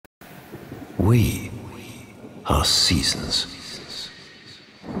We are seasons.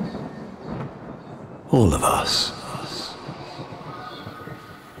 All of us.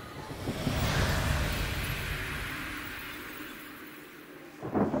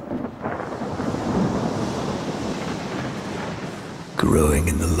 Growing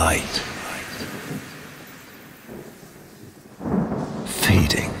in the light.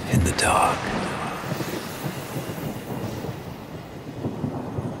 Fading in the dark.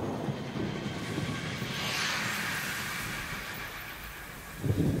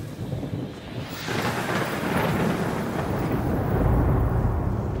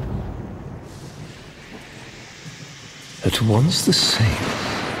 At once the same,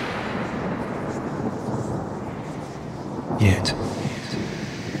 yet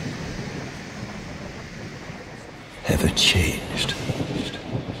ever changed.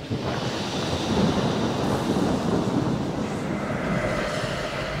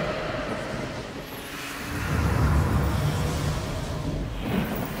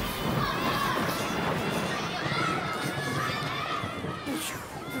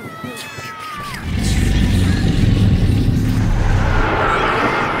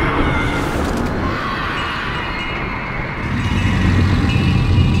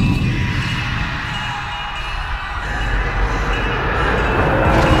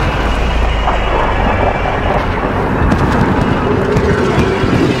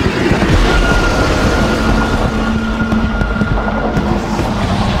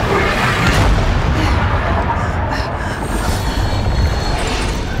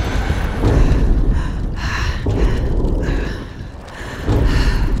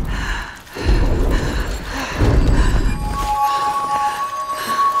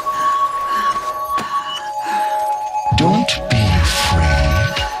 Don't be afraid.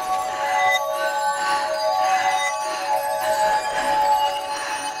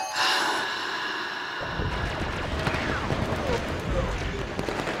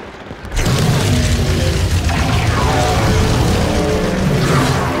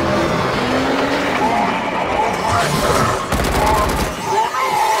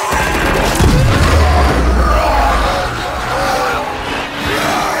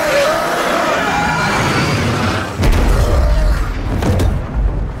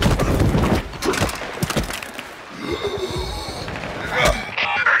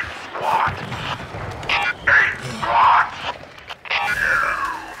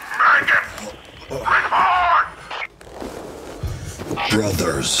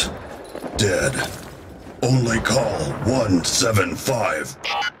 Brothers, dead. Only call 175.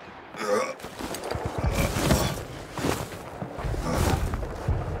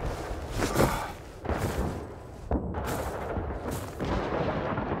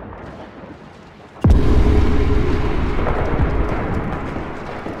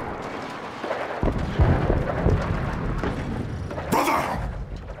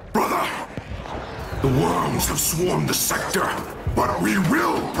 Brother! The worms have swarmed the sector, but we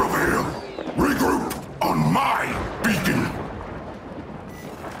will prevail. Regroup on my beacon.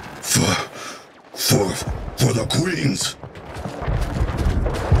 For the Queens.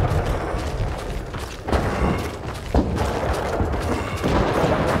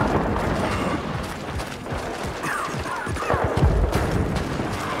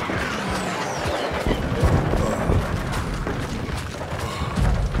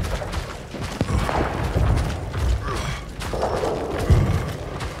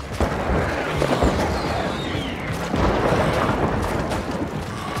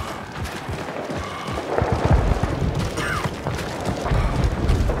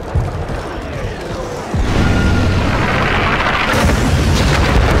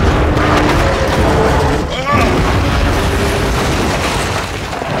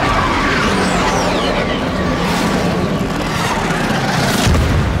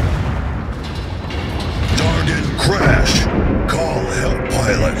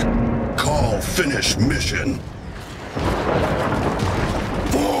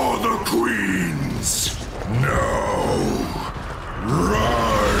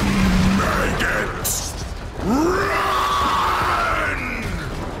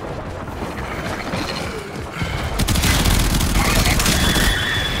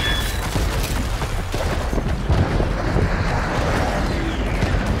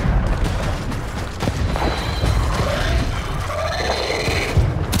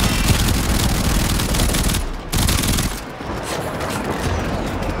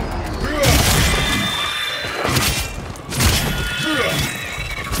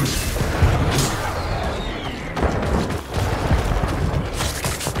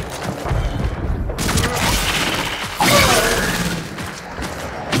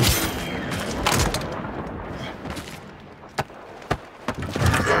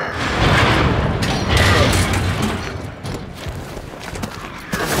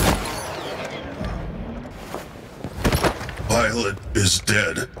 pilot is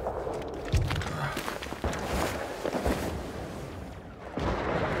dead.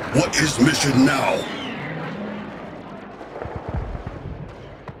 What is mission now?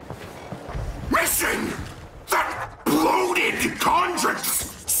 Mission! That bloated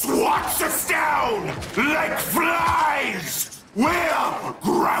Condrix swats us down like flies! We're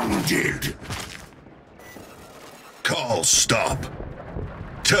grounded! Call, stop.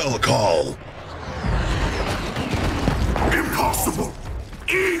 Tell Call. Impossible!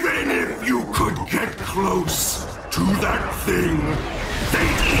 Even if you could get close to that thing,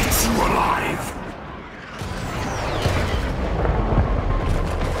 they'd eat you alive!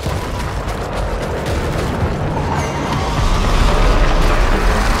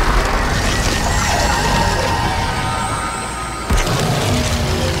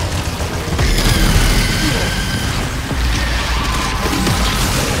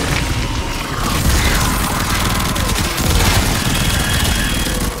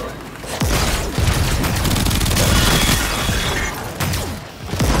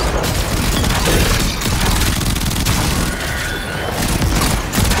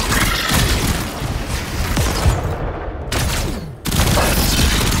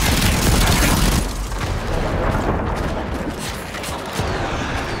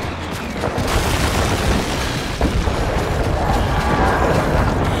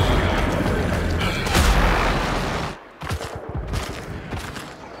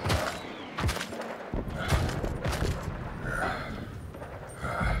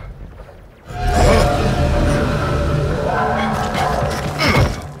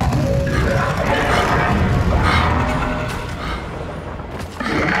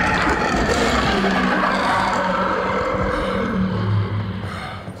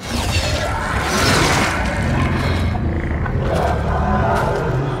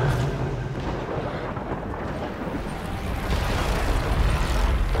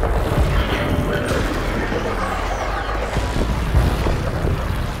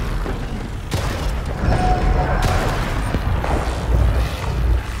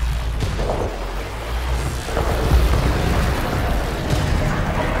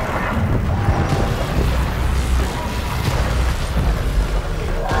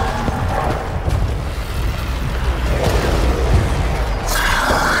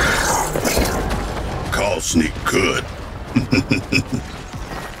 Sneak good.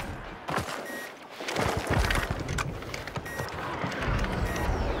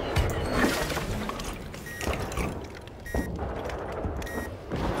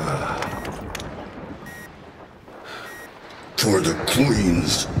 For the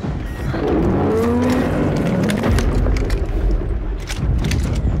Queens.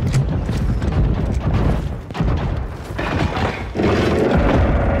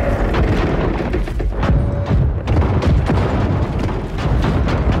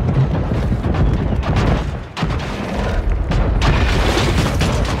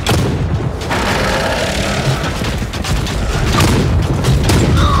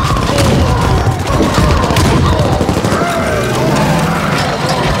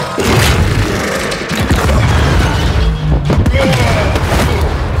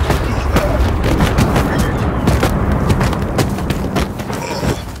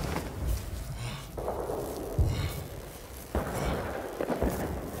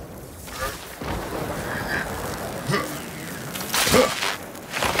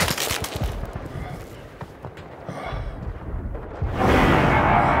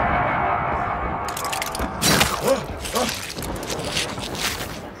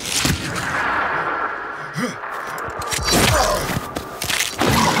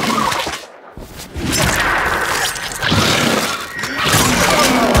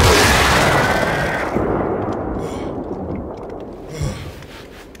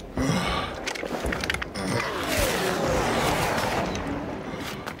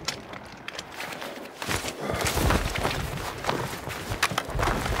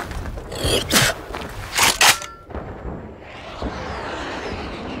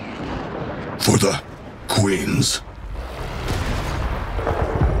 For the Queens.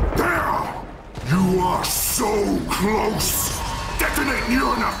 There! You are so close! Detonate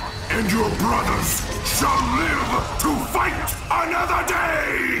near enough, and your brothers shall live to fight another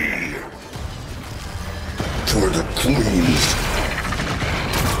day! For the Queens.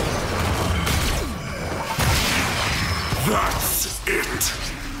 That's it!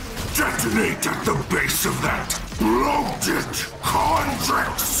 Detonate at the base of that bloated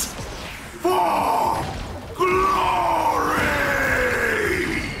Condrix! For glory!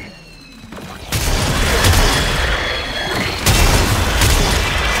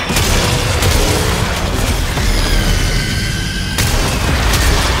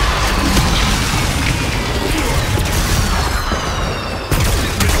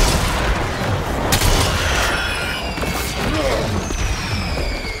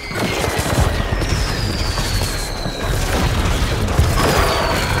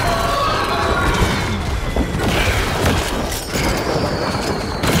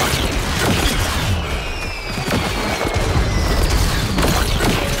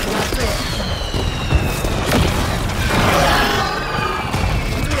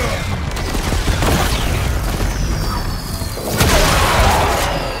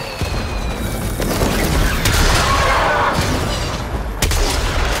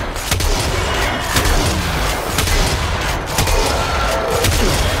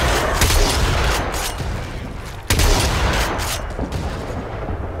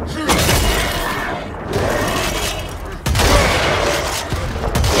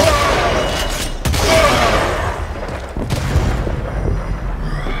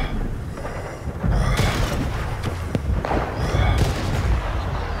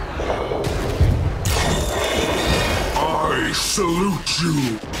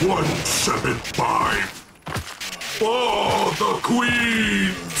 175 for the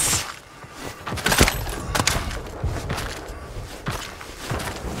Queens!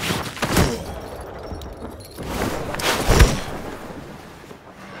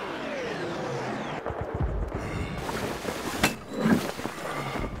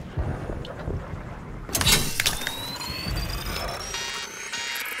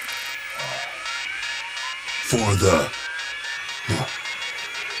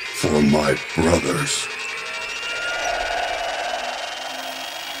 For my brothers.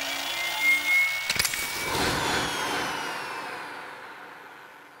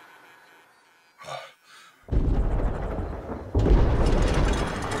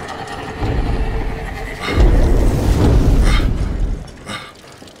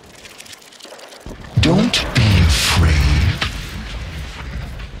 Don't be afraid.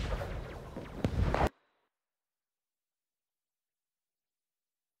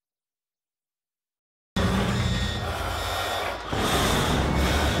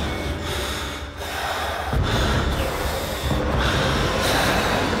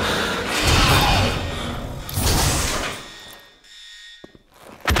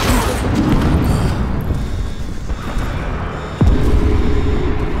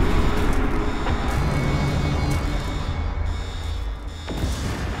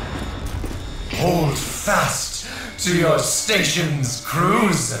 Hold fast to your stations,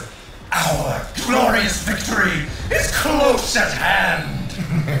 crews. Our glorious victory is close at hand.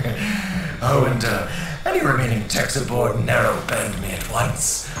 Oh, and any remaining techs aboard narrow band me at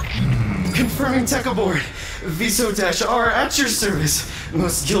once. Confirming tech aboard. Viso-R at your service.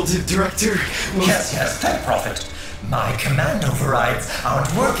 Most gilded director. Yes, tech prophet. My command overrides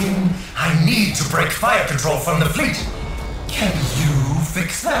aren't working. I need to break fire control from the fleet. Can you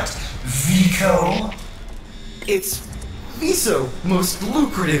fix that, Vico? It's Viso, most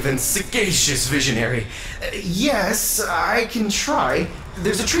lucrative and sagacious visionary. Yes, I can try.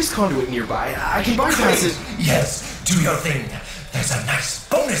 There's a trace conduit nearby. I can bypass it. Yes, do your thing. There's a nice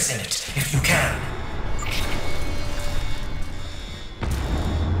bonus in it, if you can.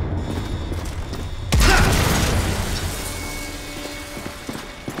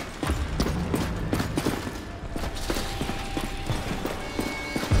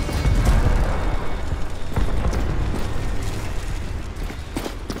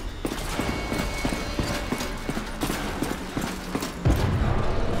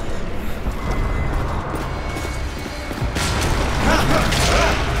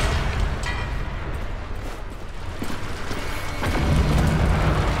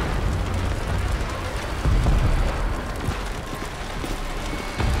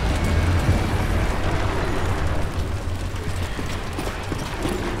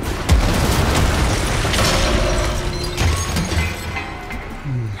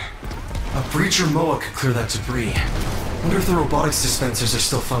 Breacher Moa could clear that debris. Wonder if the robotics dispensers are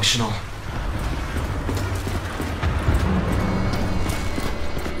still functional.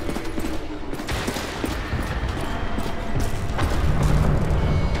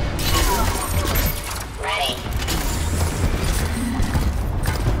 Ready.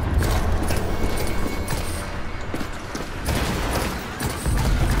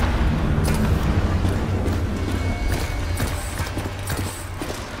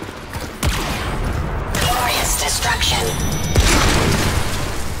 Destruction.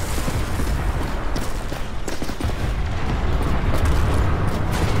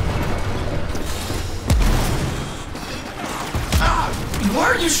 Why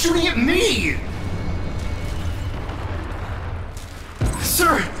are you shooting at me?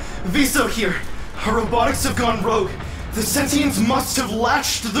 Sir, Viso here. Our robotics have gone rogue. The sentients must have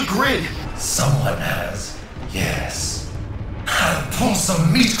latched the grid. Someone has. Yes. I'll pull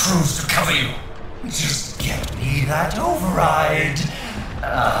some meat crews to cover you. Just get me that override.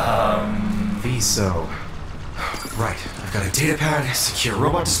 Viso. Right, I've got a datapad, secure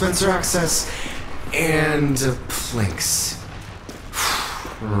robot dispenser access, and Plinks.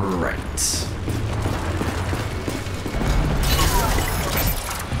 Right.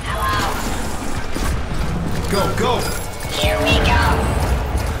 Hello. Go! Here we go.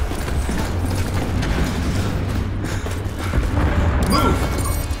 Move!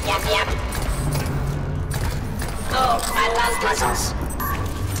 Yep. Oh, I love puzzles.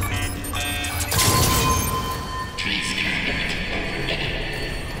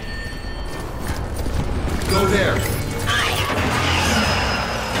 Go there!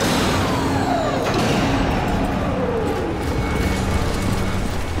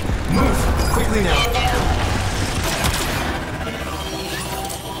 Move! Quickly now!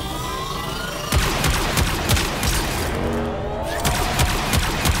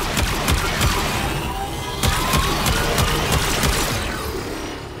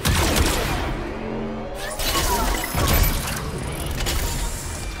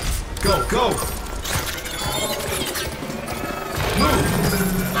 Go! On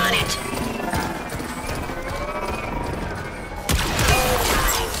it.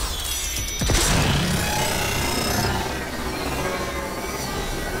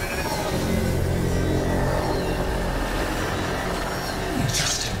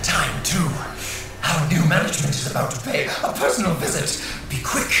 Just in time, too. Our new management is about to pay a personal visit. Be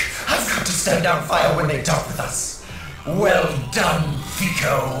quick. I've got to stand down fire when they talk with us. Well done,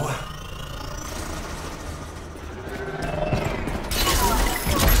 Fico.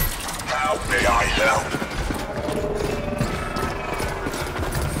 How may I help?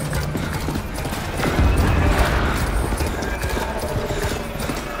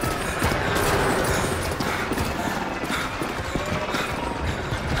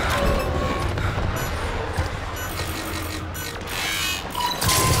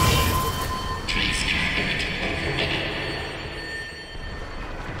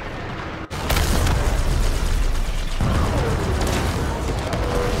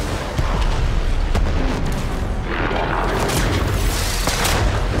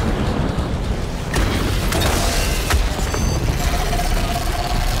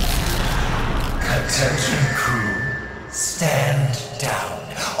 Attention, crew. Stand down.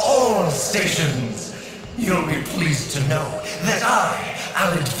 All stations. You'll be pleased to know that I,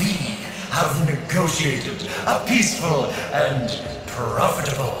 Alad V, have negotiated a peaceful and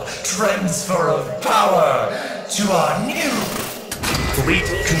profitable transfer of power to our new... Fleet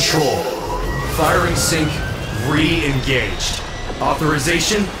control. Firing sync re-engaged.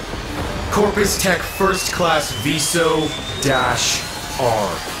 Authorization? Corpus Tech First Class VSO-R.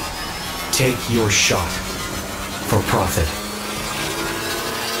 Take your shot. For profit.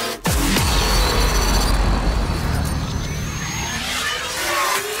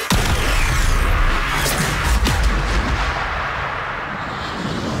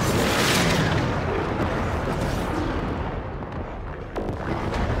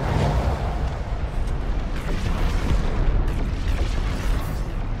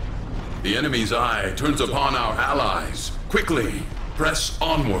 The enemy's eye turns upon our allies. Quickly, press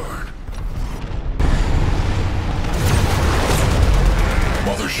onward.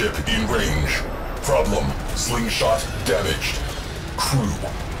 Mothership in range. Problem, slingshot damaged. Crew,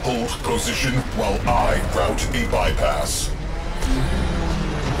 hold position while I route a bypass.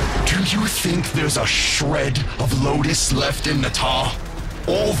 Do you think there's a shred of Lotus left in the tar?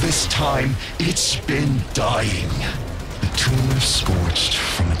 All this time, it's been dying. The tumor scorched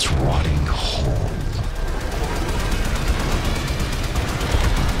from its rotting hole.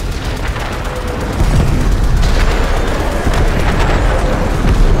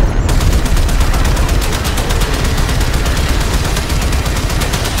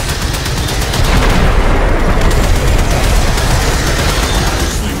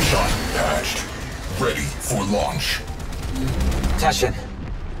 Ready for launch. Teshin,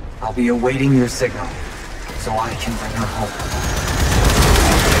 I'll be awaiting your signal, so I can bring her home.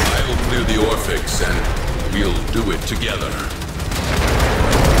 I will clear the Orphix and we'll do it together.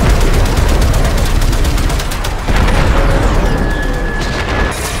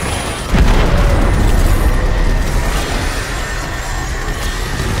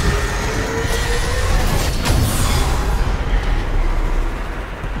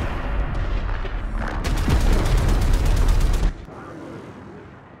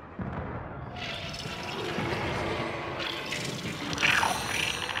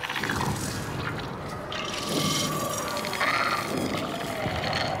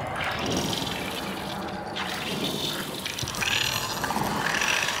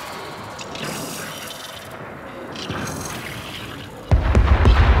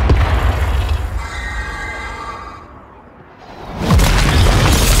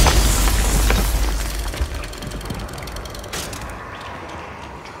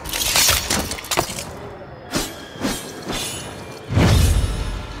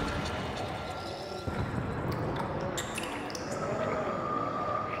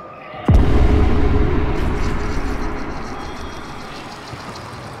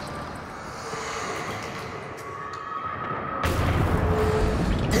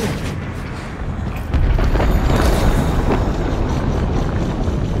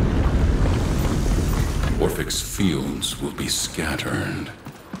 Orphix fields will be scattered.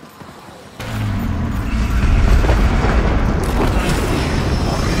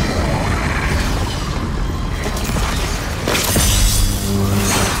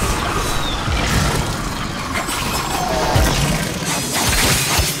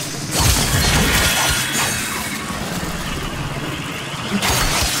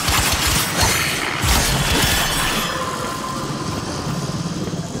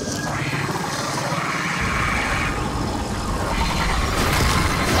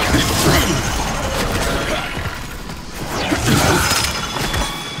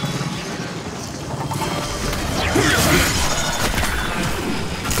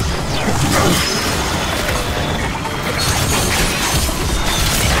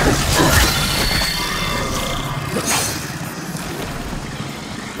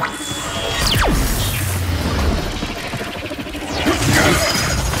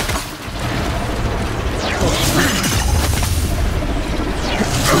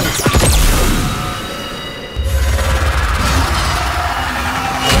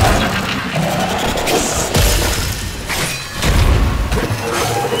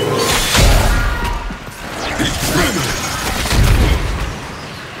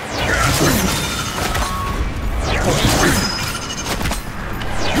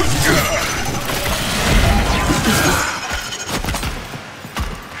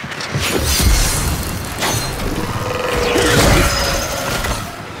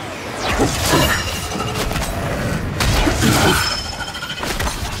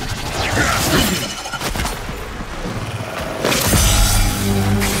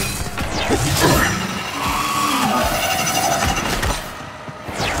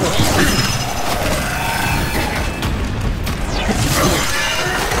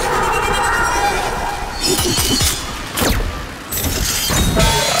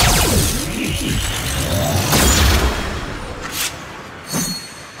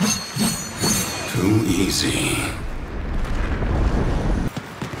 Too easy.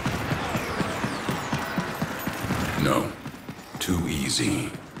 No. Too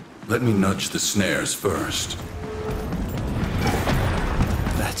easy. Let me nudge the snares first.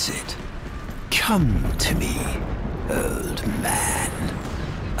 That's it. Come to me, old man.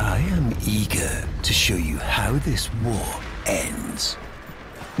 I am eager to show you how this war ends.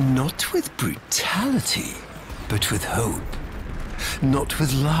 Not with brutality, but with hope. Not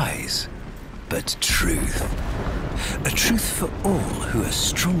with lies, but truth. A truth for all who are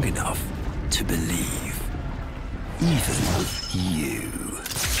strong enough to believe. Even you.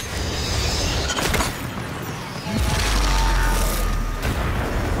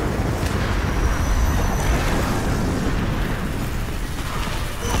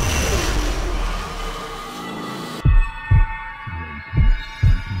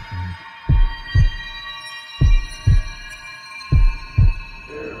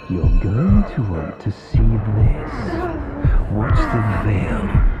 You're going to want to see this. Watch the veil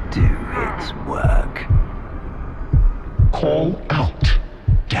do its work. Call out,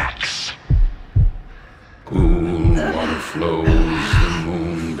 Dax. Cool water flows, the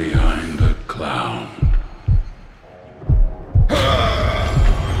moon behind the cloud.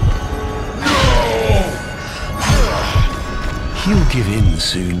 He'll give in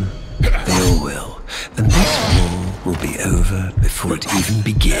soon. They all will. And this war will be over before it even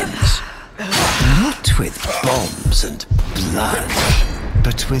begins. Not with bombs and blood,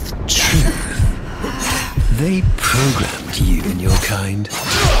 but with truth. They programmed you and your kind.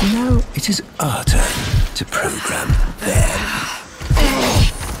 Now it is our turn to program them.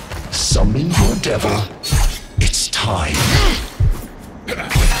 Summon your devil. It's time.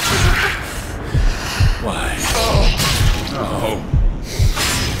 Why? No.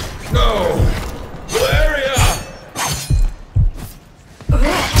 No! Valeria!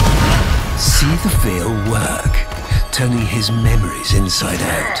 See the veil work, turning his memories inside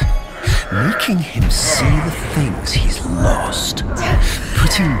out, making him see the things he's lost,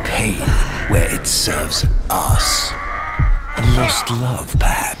 putting pain where it serves us. A lost love,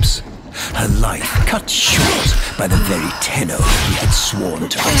 perhaps. Her life cut short by the very tenor he had sworn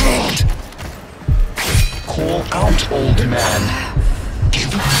to protect. Call out, old man.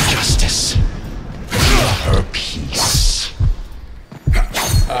 Give her justice. Give her peace.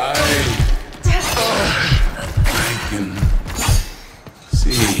 I can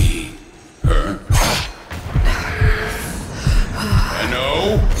see her. I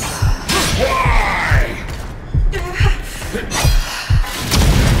know why.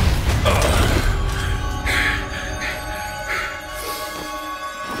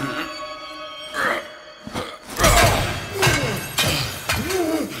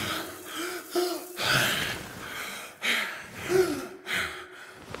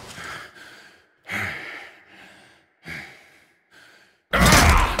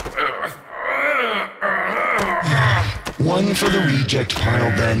 One for the reject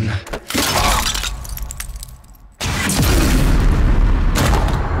pile, then.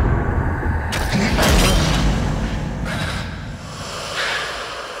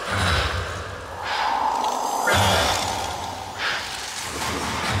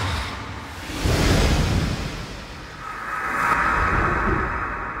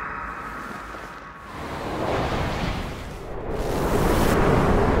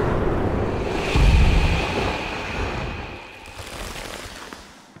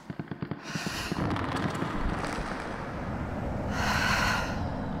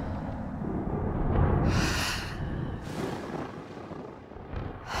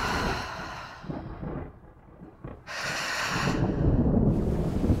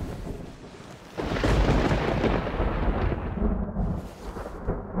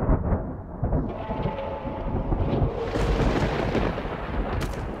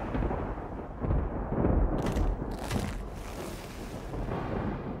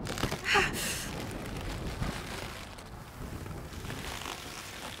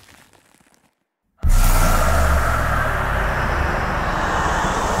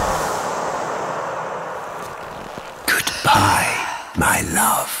 My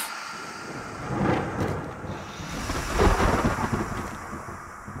love.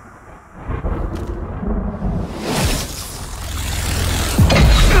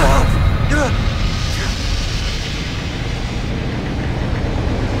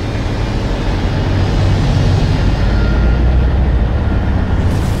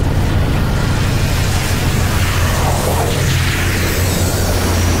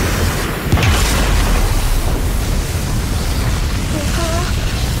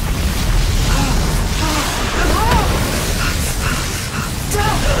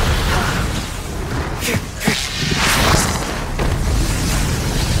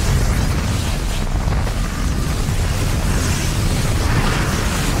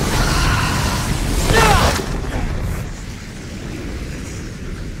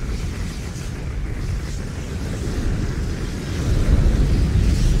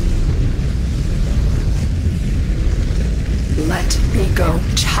 Let me go,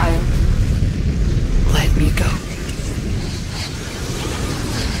 child. Let me go.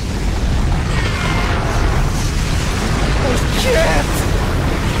 I can't!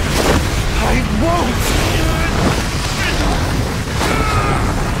 I won't!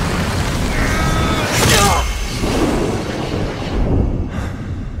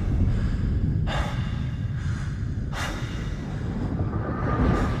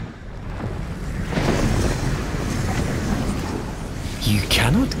 You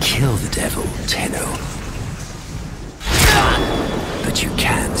cannot kill the devil, Tenno. But you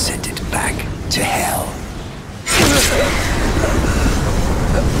can send it back to hell.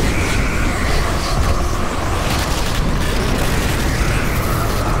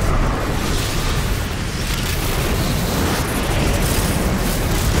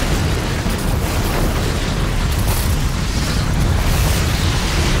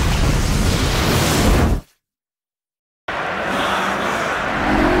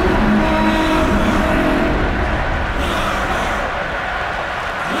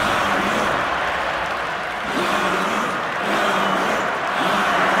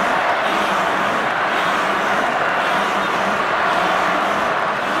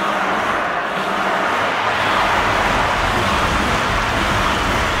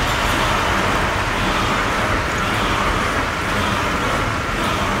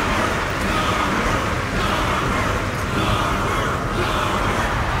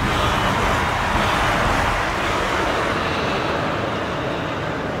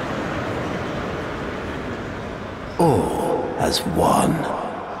 All as one.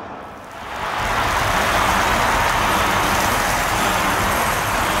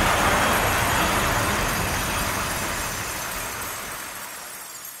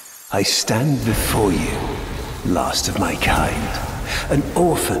 I stand before you, last of my kind, an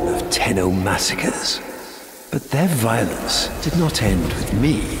orphan of Tenno massacres. But their violence did not end with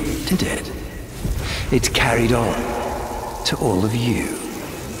me, did it? It carried on to all of you.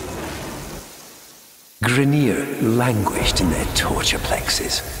 Grineer languished in their torture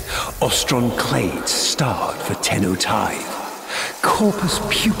plexes. Ostron clades starved for Tenno tithe. Corpus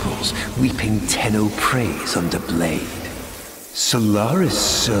pupils weeping Tenno praise under blade. Solaris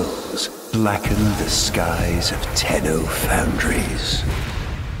souls blackened the skies of Tenno foundries.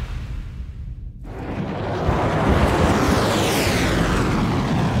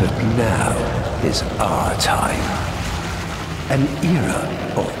 But now is our time. An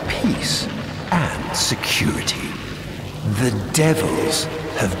era of peace and security. The devils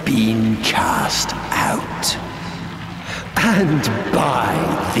have been cast out. And by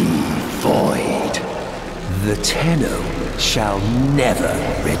the void, the Tenno shall never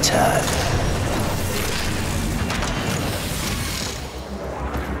return.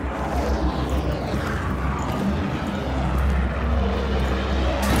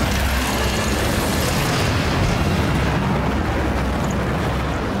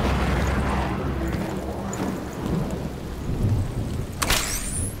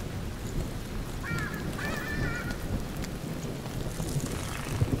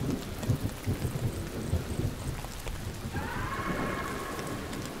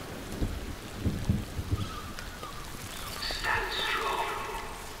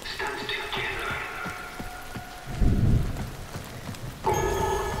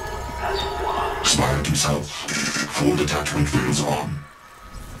 South. Full detachment fields on.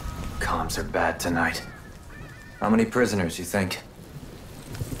 Comms are bad tonight. How many prisoners, you think?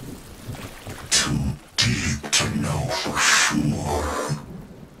 Too deep to know for sure.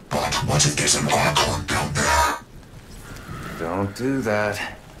 But what if there's an Archon down there? Don't do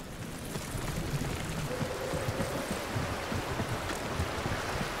that.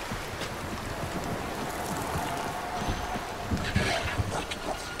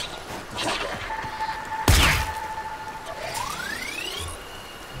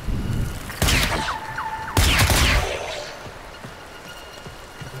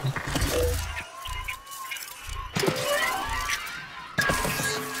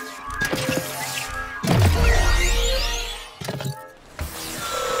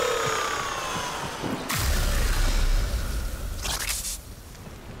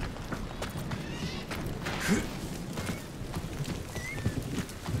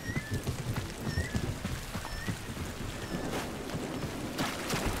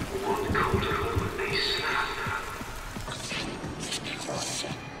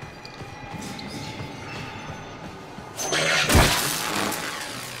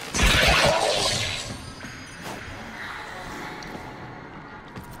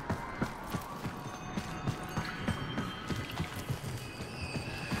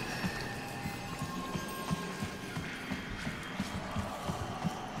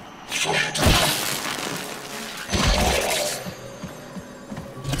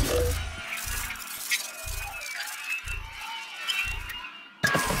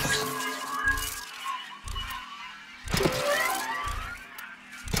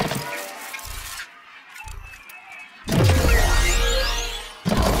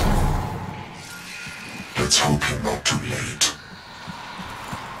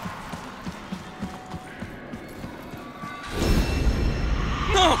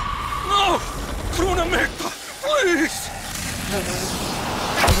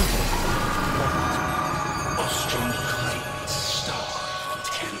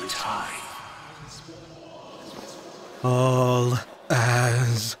 all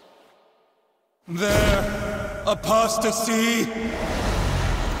as their apostasy.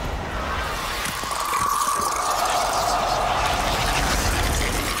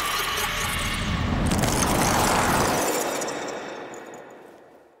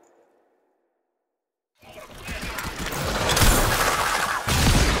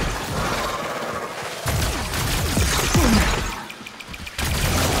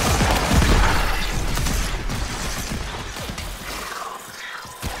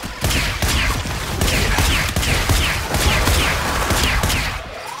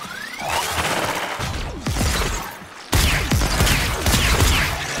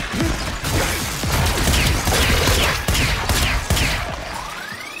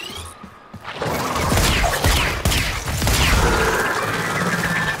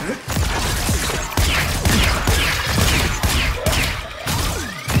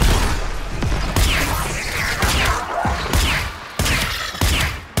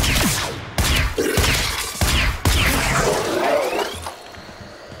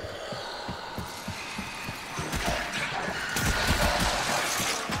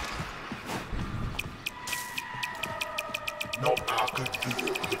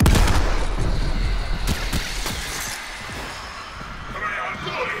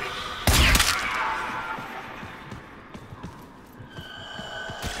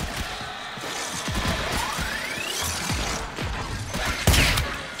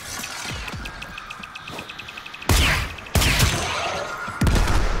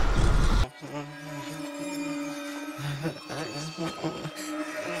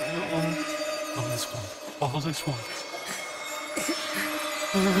 All is one.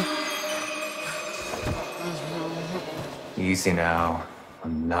 Easy now.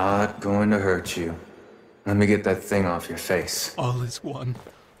 I'm not going to hurt you. Let me get that thing off your face. All is one.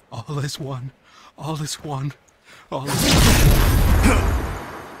 All is one. All is one. All is one.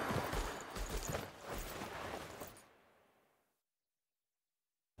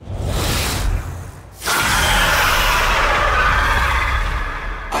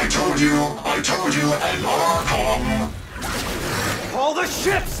 I told you, and more come. Hold the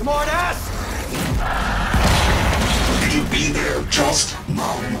ship, smartass! It'll be there just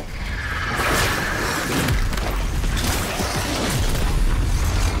now.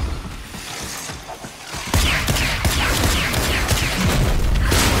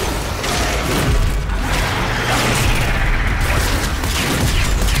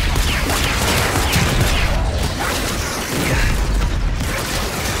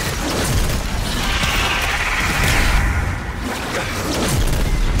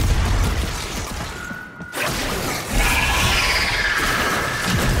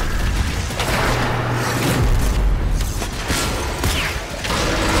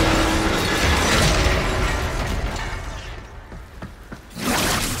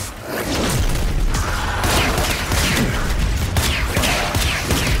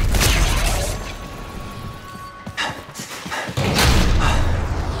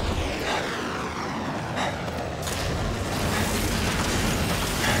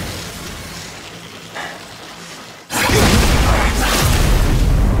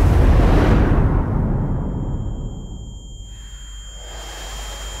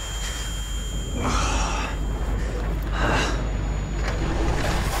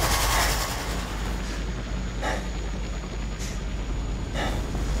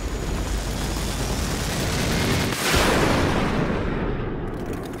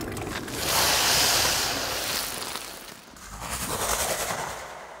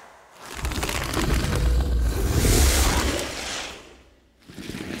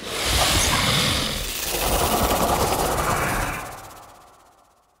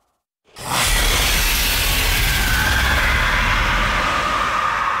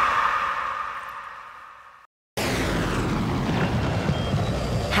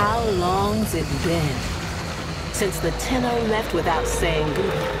 How long's it been since the Tenno left without saying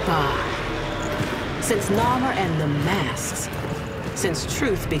goodbye? Since Narmer and the masks? Since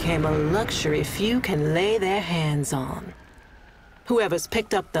truth became a luxury few can lay their hands on? Whoever's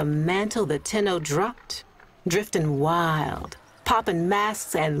picked up the mantle the Tenno dropped, drifting wild, popping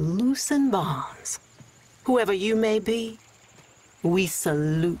masks and loosen bonds. Whoever you may be, we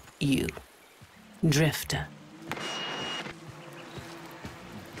salute you, Drifter.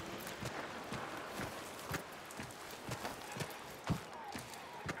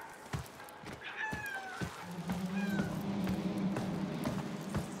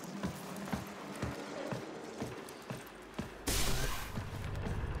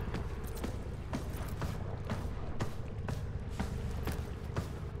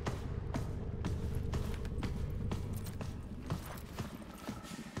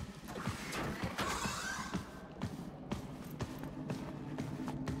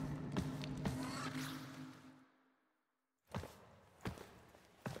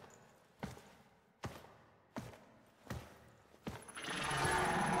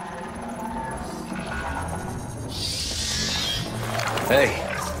 Hey,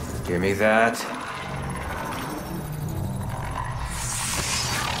 give me that.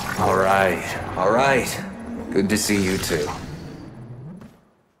 All right. Good to see you too.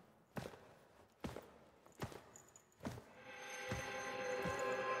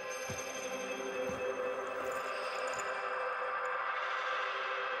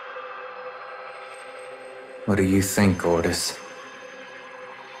 What do you think, Ordis?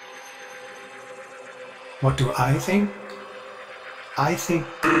 What do I think? I think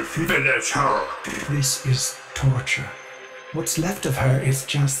Finish her! this is torture. What's left of her is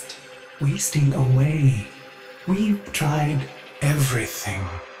just wasting away. We've tried everything.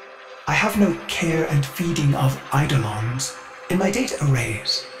 I have no care and feeding of eidolons in my data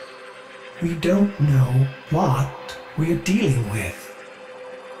arrays. We don't know what we're dealing with.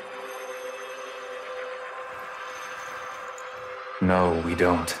 No, we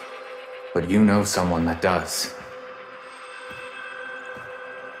don't. But you know someone that does.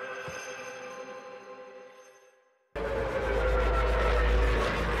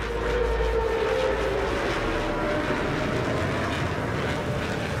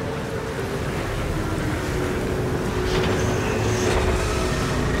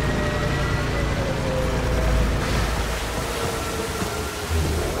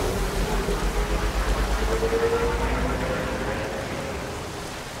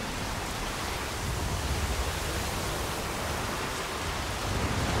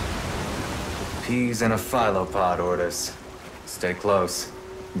 Peas in a phylopod, Ordis. Stay close,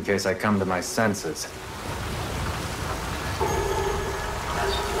 in case I come to my senses.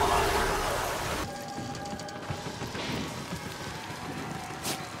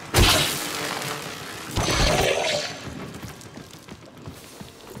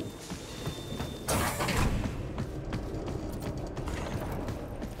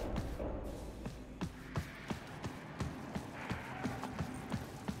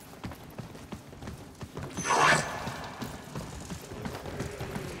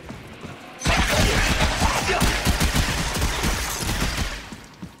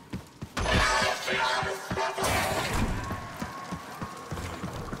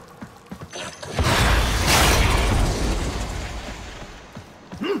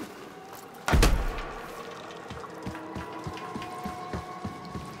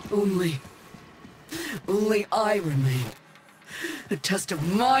 Only I remain. A test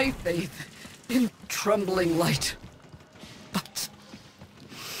of my faith in trembling light. But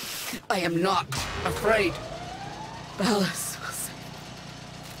I am not afraid. Ballas will say,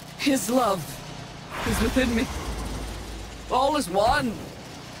 his love is within me. All is one.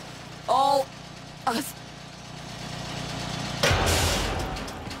 All us.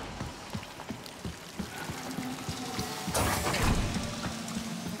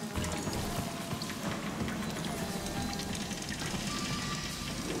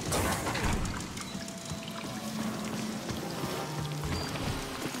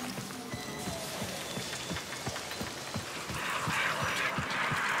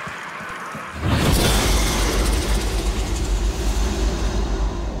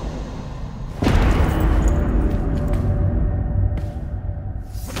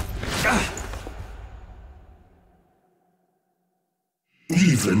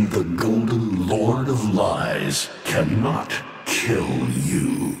 Even the Golden Lord of Lies cannot kill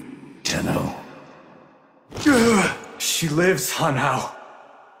you, Tenno. She lives, Hanao.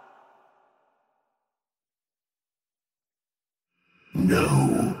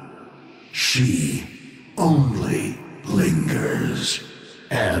 No, she only lingers.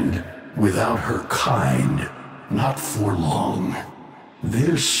 And without her kind, not for long.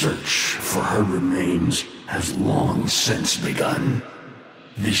 Their search for her remains has long since begun.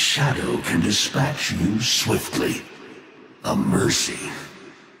 The shadow can dispatch you swiftly. A mercy.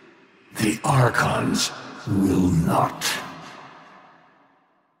 The Archons will not.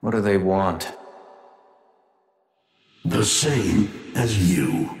 What do they want? The same as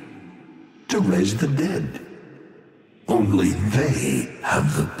you. To raise the dead. Only they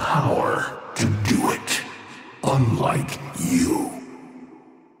have the power to do it. Unlike you.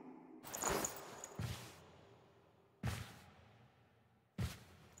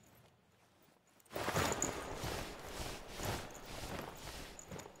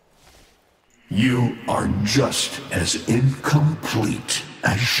 You are just as incomplete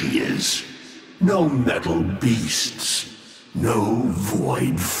as she is. No metal beasts, no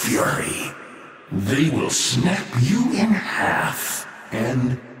void fury. They will snap you in half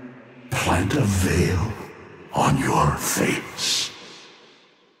and plant a veil on your face.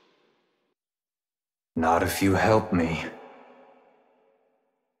 Not if you help me.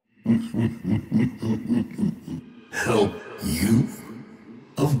 Help you?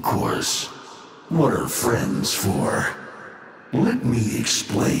 Of course. What are friends for? Let me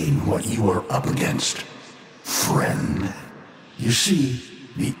explain what you are up against, friend. You see,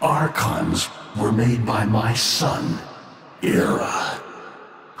 the Archons were made by my son, Era.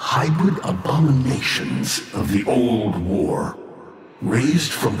 Hybrid abominations of the old war,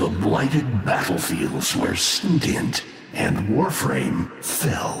 raised from the blighted battlefields where Sentient and Warframe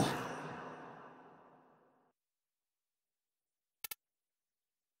fell.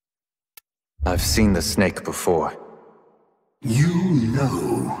 I've seen the snake before. You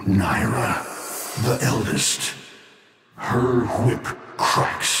know Naira, the eldest. Her whip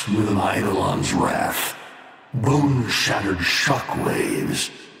cracks with an Eidolon's wrath. Bone-shattered shockwaves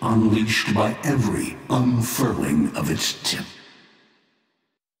unleashed by every unfurling of its tip.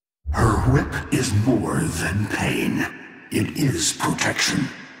 Her whip is more than pain. It is protection,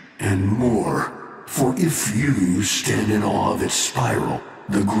 and more, for if you stand in awe of its spiral,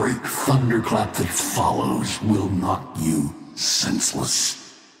 the great thunderclap that follows will knock you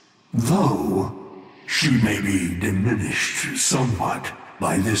senseless. Though, she may be diminished somewhat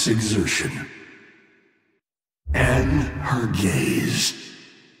by this exertion. And her gaze.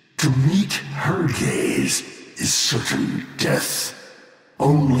 To meet her gaze is certain death.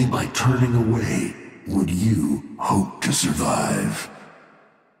 Only by turning away would you hope to survive.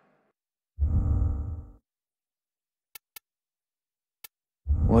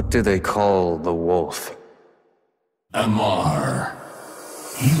 What do they call the wolf? Amar.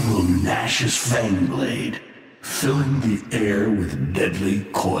 He will gnash his fang blade, filling the air with deadly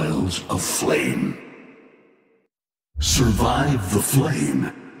coils of flame. Survive the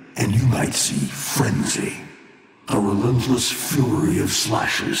flame, and you might see frenzy. A relentless fury of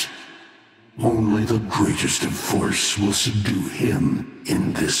slashes. Only the greatest of force will subdue him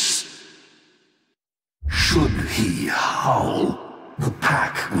in this. Should he howl, the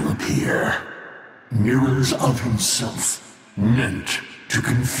pack will appear. Mirrors of himself, meant to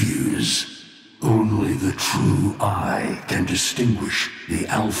confuse. Only the true eye can distinguish the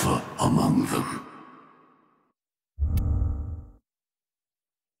alpha among them.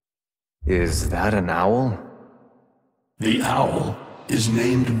 Is that an owl? The owl is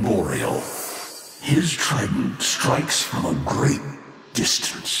named Boreal. His trident strikes from a great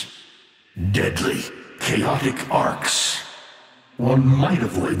distance. Deadly, chaotic arcs. One might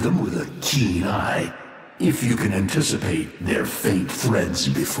avoid them with a keen eye, if you can anticipate their faint threads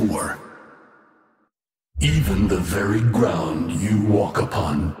before. Even the very ground you walk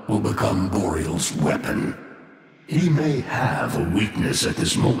upon will become Boreal's weapon. He may have a weakness at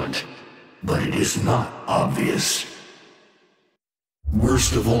this moment, but it is not obvious.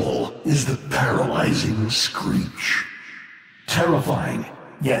 Worst of all is the paralyzing screech. Terrifying,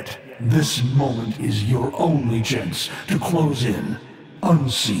 yet this moment is your only chance to close in,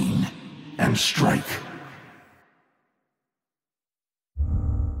 unseen, and strike.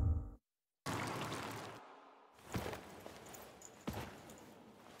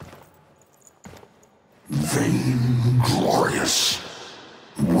 Vainglorious.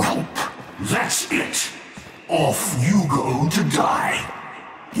 Whelp, that's it. Off you go to die.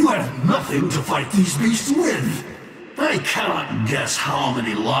 You have nothing to fight these beasts with. I cannot guess how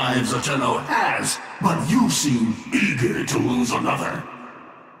many lives a Tenno has, but you seem eager to lose another.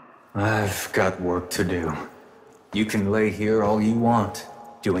 I've got work to do. You can lay here all you want,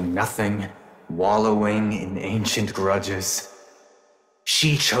 doing nothing, wallowing in ancient grudges.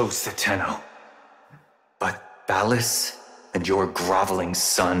 She chose the Tenno. But Ballas and your groveling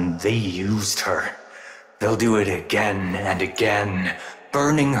son, they used her. They'll do it again and again,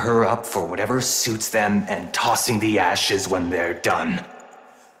 burning her up for whatever suits them and tossing the ashes when they're done.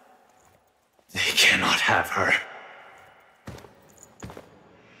 They cannot have her.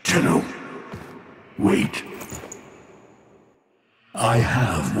 Tenno, wait. I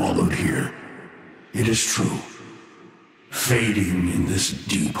have wallowed here. It is true. Fading in this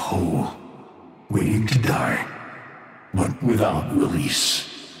deep hole, waiting to die, but without release.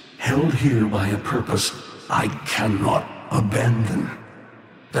 Held here by a purpose I cannot abandon.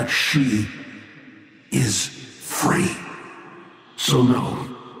 That she is free. So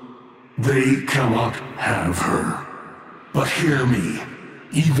no, they cannot have her. But hear me,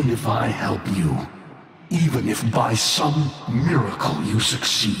 even if I help you, even if by some miracle you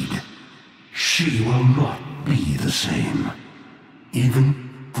succeed, she will not be the same.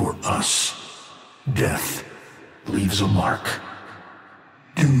 Even for us, death leaves a mark.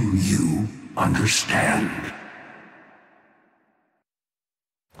 Do you understand?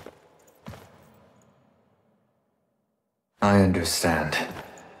 I understand.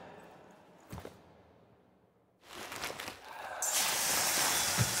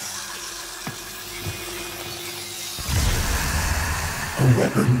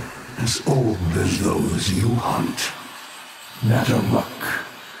 weapon as old as those you hunt. Nataruk.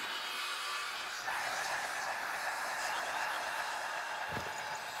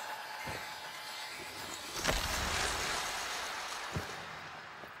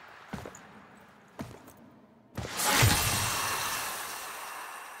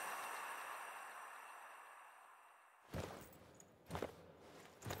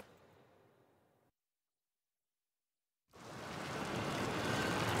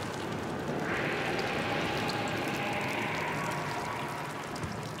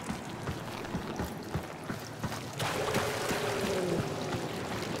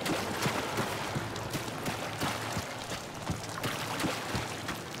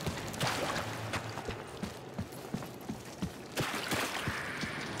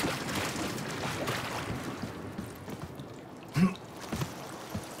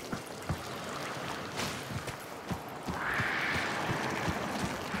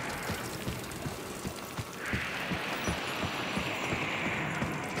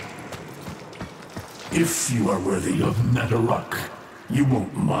 If you are worthy of Nataruk, you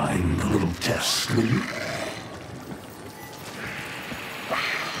won't mind a little test, will you?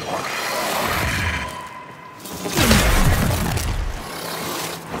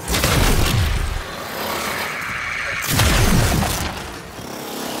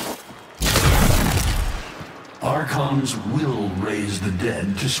 Archons will raise the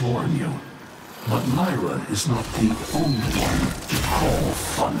dead to swarm you. But Myra is not the only one to call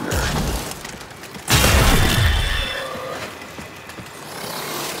thunder.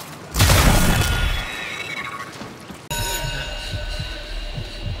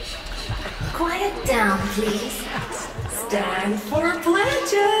 Quiet down, please. Stand for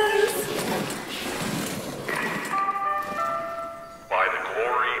pledges. By the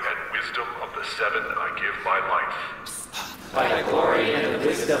glory and wisdom of the Seven, I give my life. By the glory and the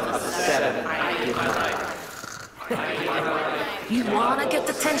wisdom of the Seven, I give my life. You wanna get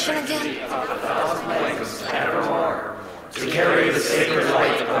the tension again? Evermore, to carry the sacred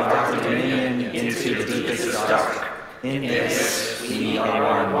light of our dominion into the deepest dark. In this, we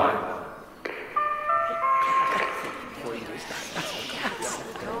are one.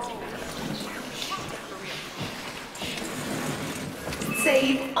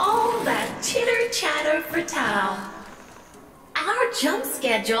 Save all that chitter-chatter for Tao. Our jump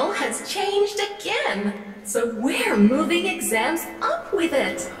schedule has changed again, so we're moving exams up with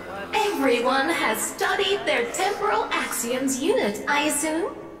it. Everyone has studied their temporal axioms unit, I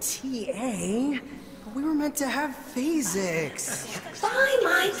assume? TA? We were meant to have physics. By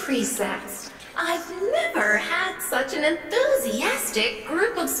my precepts, I've never had such an enthusiastic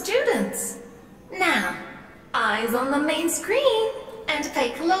group of students. Now, eyes on the main screen and pay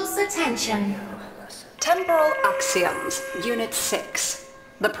close attention. Temporal Axioms, Unit 6.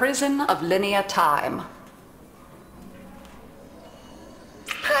 The Prison of Linear Time.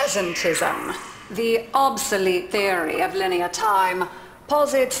 Presentism, the obsolete theory of linear time,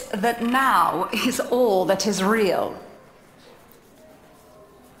 posits that now is all that is real.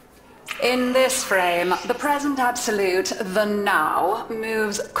 In this frame, the present absolute, the now,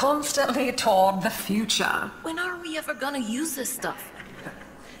 moves constantly toward the future. When are we ever gonna use this stuff?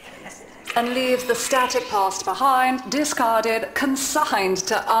 And leaves the static past behind, discarded, consigned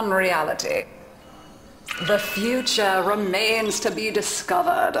to unreality. The future remains to be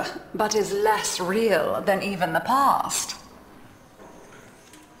discovered, but is less real than even the past.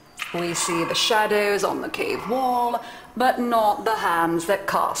 We see the shadows on the cave wall, but not the hands that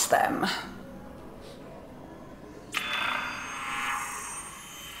cast them.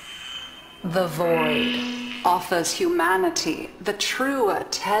 The void offers humanity the truer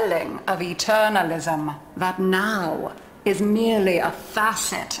telling of eternalism, that now is merely a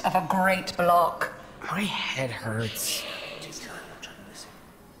facet of a great block. My head hurts.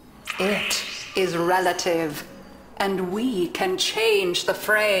 It is relative, and we can change the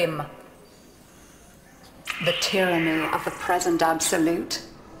frame. The tyranny of the present absolute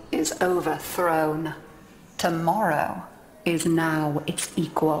is overthrown. Tomorrow is now its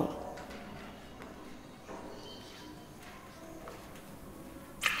equal.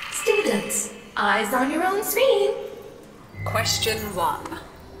 Students, eyes on your own screen. Question 1.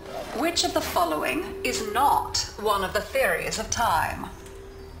 Which of the following is not one of the theories of time?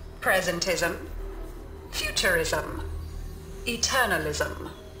 Presentism, futurism, eternalism.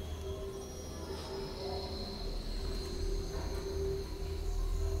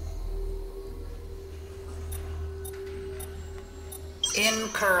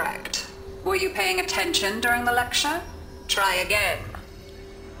 Incorrect. Were you paying attention during the lecture? Try again.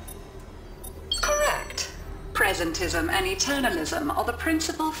 Correct. presentism and eternalism are the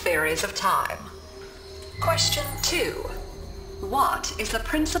principal theories of time. Question 2. What is the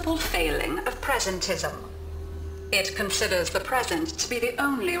principal failing of presentism? It considers the present to be the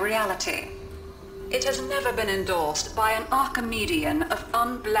only reality. It has never been endorsed by an Archimedean of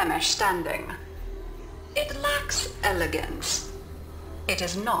unblemished standing. It lacks elegance. It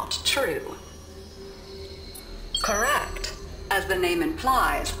is not true. Correct. As the name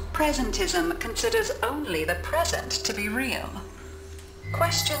implies, presentism considers only the present to be real.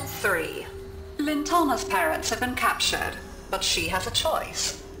 Question 3. Lintana's parents have been captured, but she has a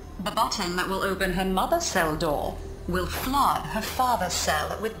choice. The button that will open her mother's cell door will flood her father's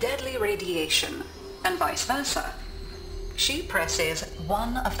cell with deadly radiation, and vice versa. She presses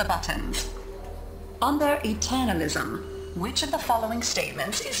one of the buttons. Under eternalism, which of the following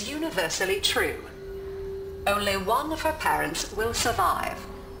statements is universally true? Only one of her parents will survive.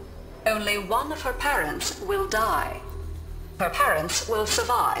 Only one of her parents will die. Her parents will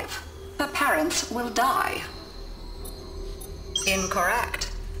survive. Her parents will die.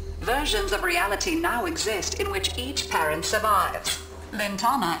 Incorrect. Versions of reality now exist in which each parent survives.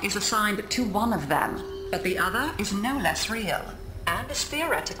 Lintana is assigned to one of them, but the other is no less real, and is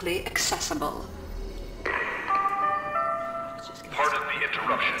theoretically accessible. Pardon the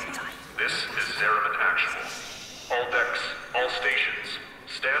interruption. This is Zeraman Actual. All decks, all stations,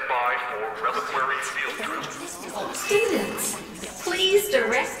 stand by for reliquary field drill. Students, please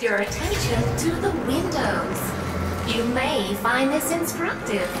direct your attention to the windows. You may find this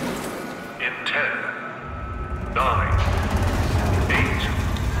instructive. In 10, 9, 8,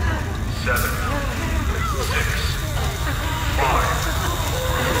 7, 6, 5, 3,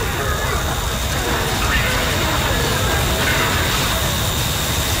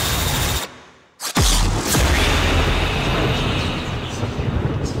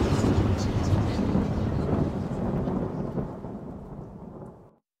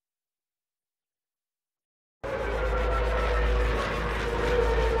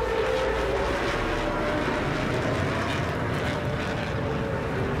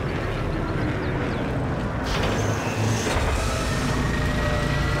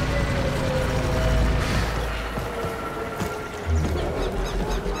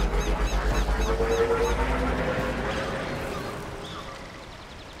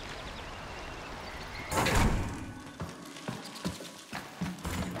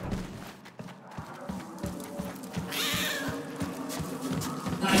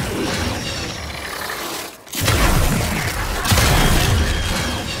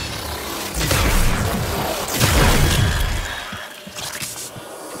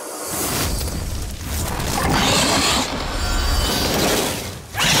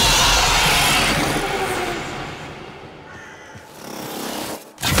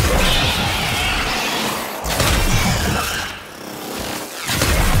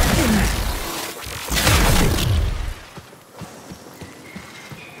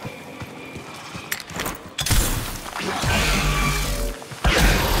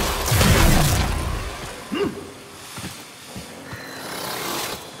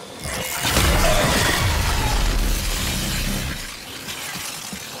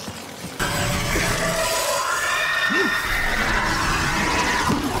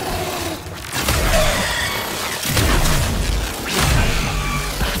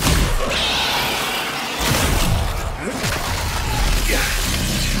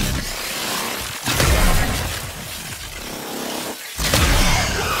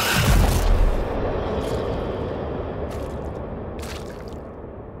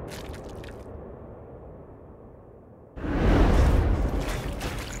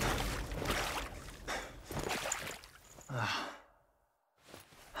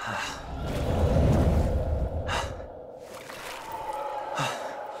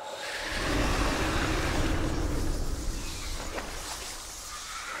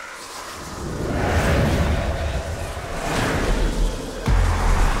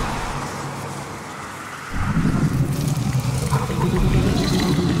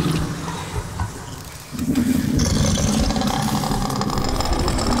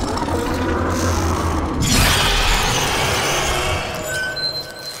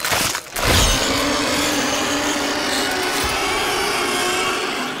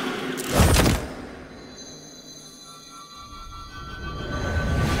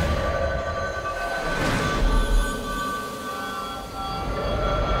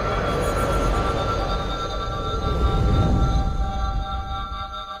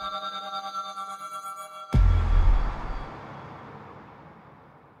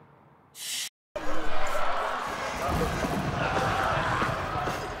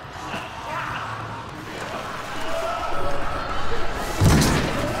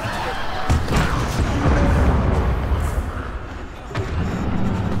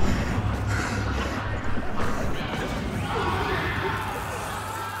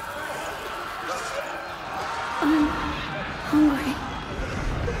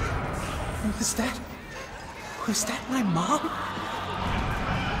 Was that my mom?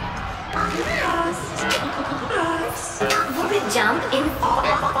 Jump in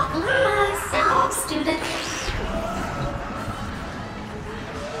class, student.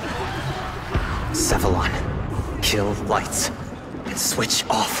 Sevalon, kill lights and switch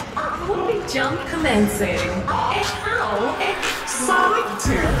off. Jump commencing. And how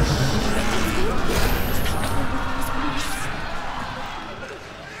exciting!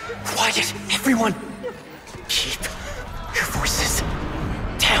 Quiet, everyone! Keep your voices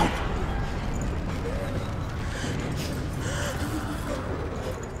down.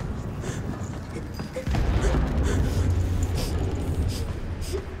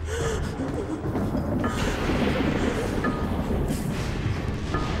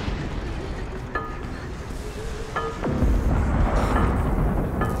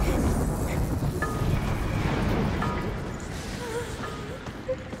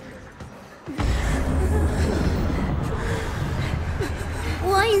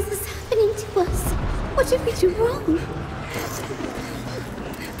 Why is this happening to us? What did we do wrong?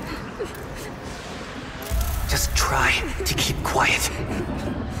 Just try to keep quiet.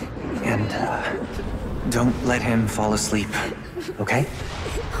 And, don't let him fall asleep, okay?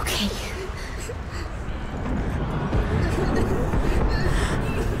 Okay.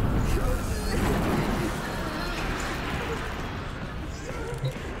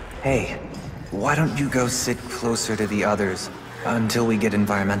 Hey, why don't you go sit closer to the others until we get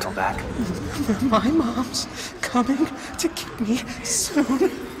environmental back? My mom's coming to get me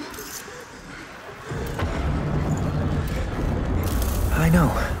soon. I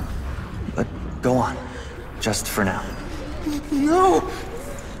know, but go on, just for now. No!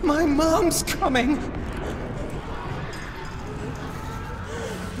 My mom's coming!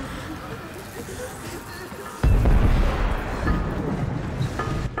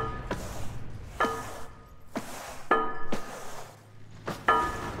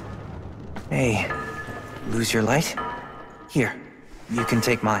 Hey, lose your light? Here, you can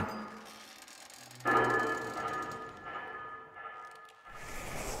take mine.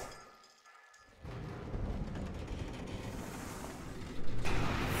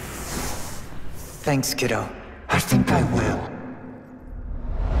 Thanks, kiddo. I think I will.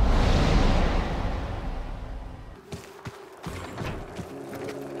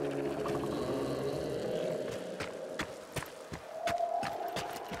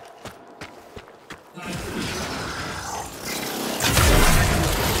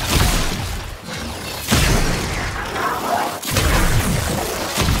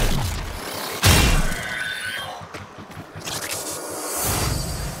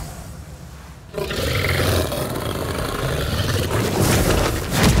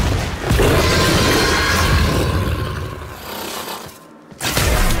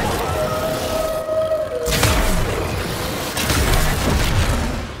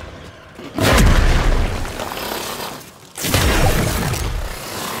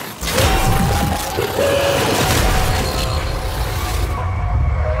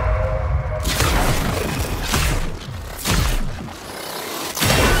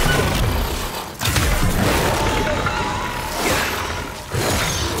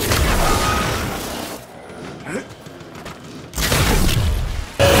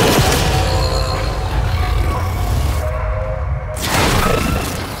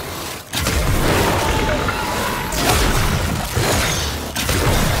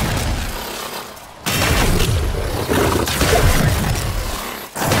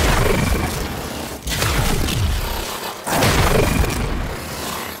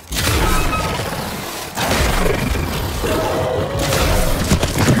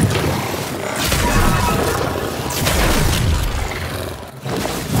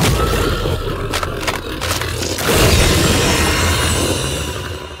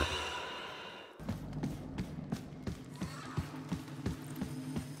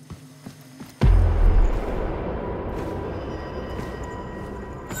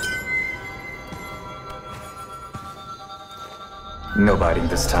 No biting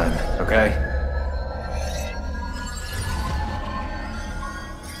this time, okay?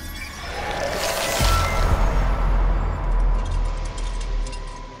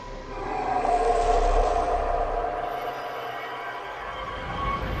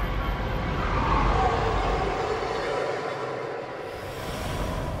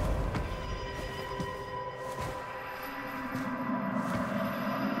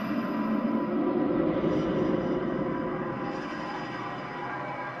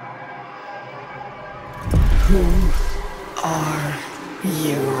 Who are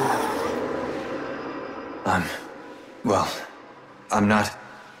you? Well, I'm not...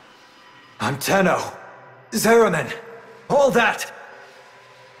 I'm Tenno. Zeraman. All that.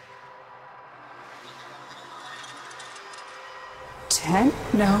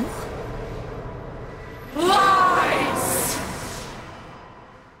 No. Lies!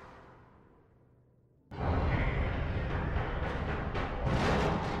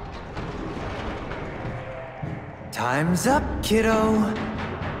 Time's up, kiddo.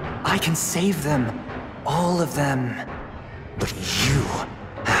 I can save them. All of them. But you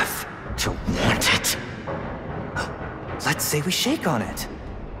have to want it. Let's say we shake on it.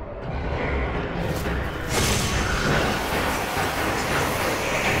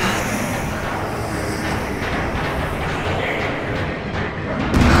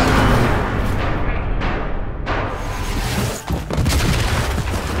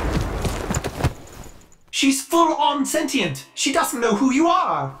 She's full-on sentient. She doesn't know who you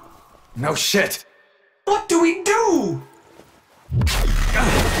are. No shit. What do we do?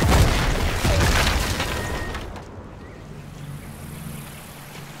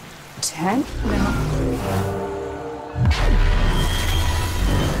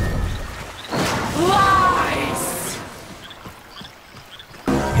 Lies!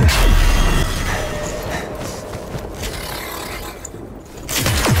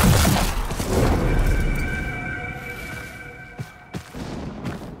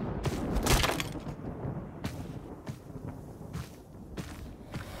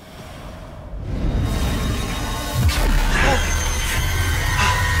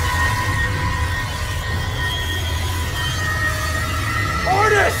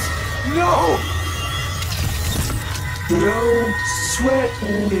 No! Don't sweat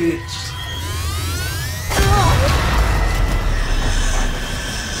it.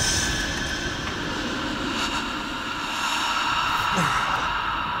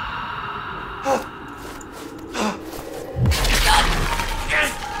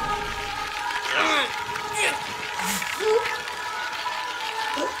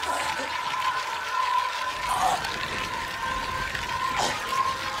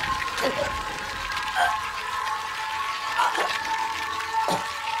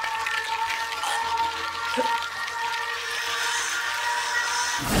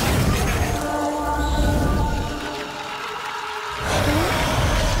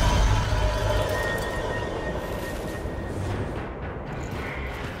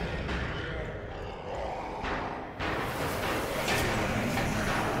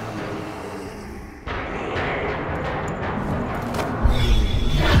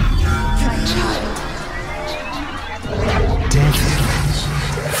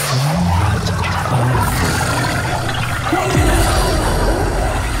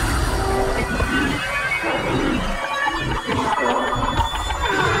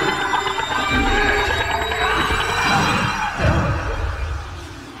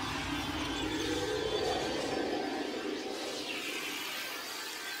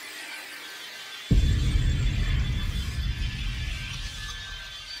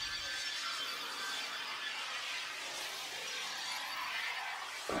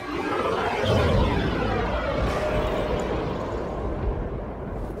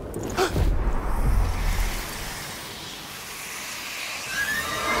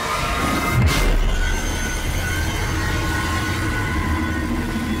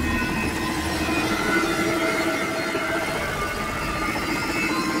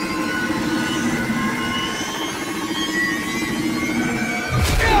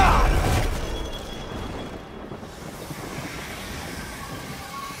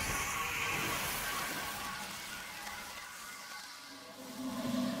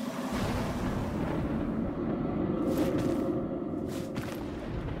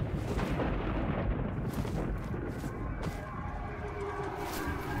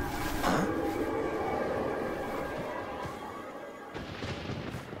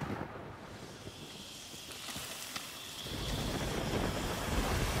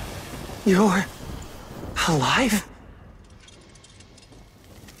 You're alive?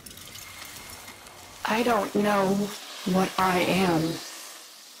 I don't know what I am,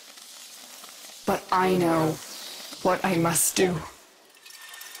 but I know what I must do.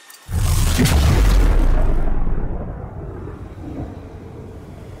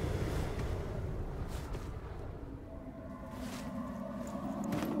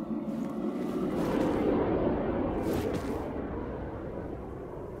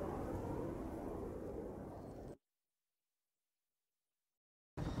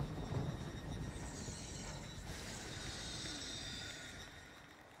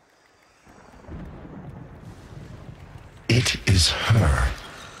 It is her.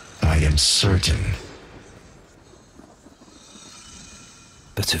 I am certain.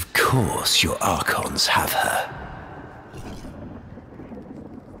 But of course your Archons have her.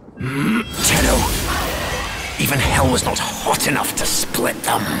 Tenno! Even hell was not hot enough to split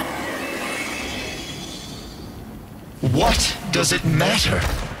them. What does it matter?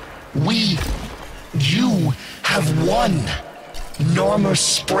 You have won. Narmer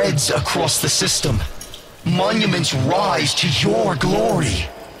spreads across the system. Monuments rise to your glory.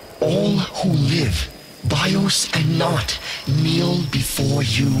 All who live, bios and not, kneel before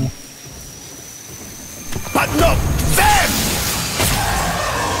you. But not them!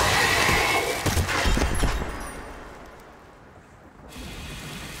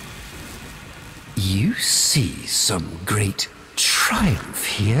 You see some great triumph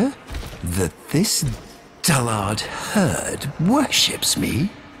here? That this dullard herd worships me,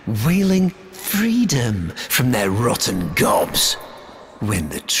 wailing freedom from their rotten gobs. When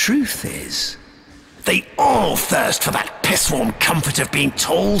the truth is, they all thirst for that piss-warm comfort of being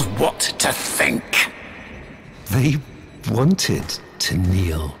told what to think. They wanted to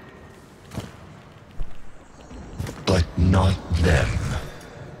kneel. But not them.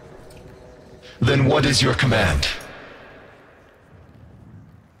 Then what is your command?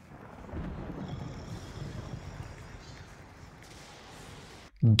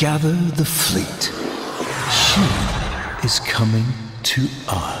 Gather the fleet. She is coming to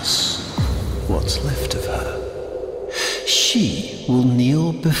us. What's left of her. She will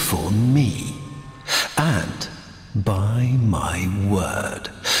kneel before me, and, by my word,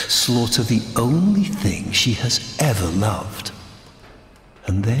 slaughter the only thing she has ever loved.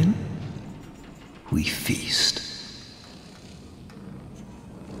 And then we feast.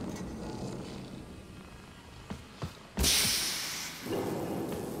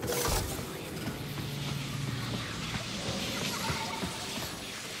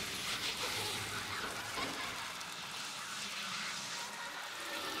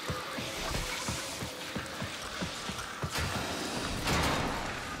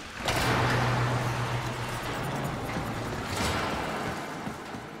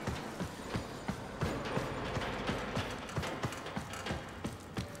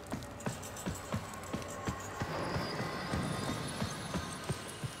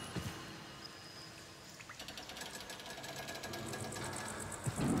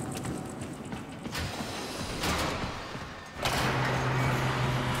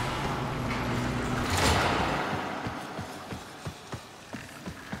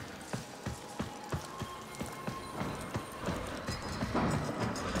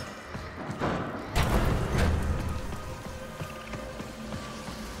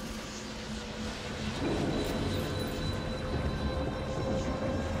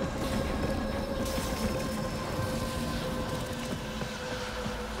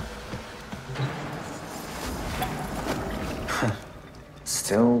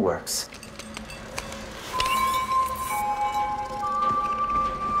 Still works.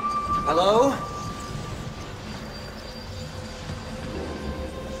 Hello?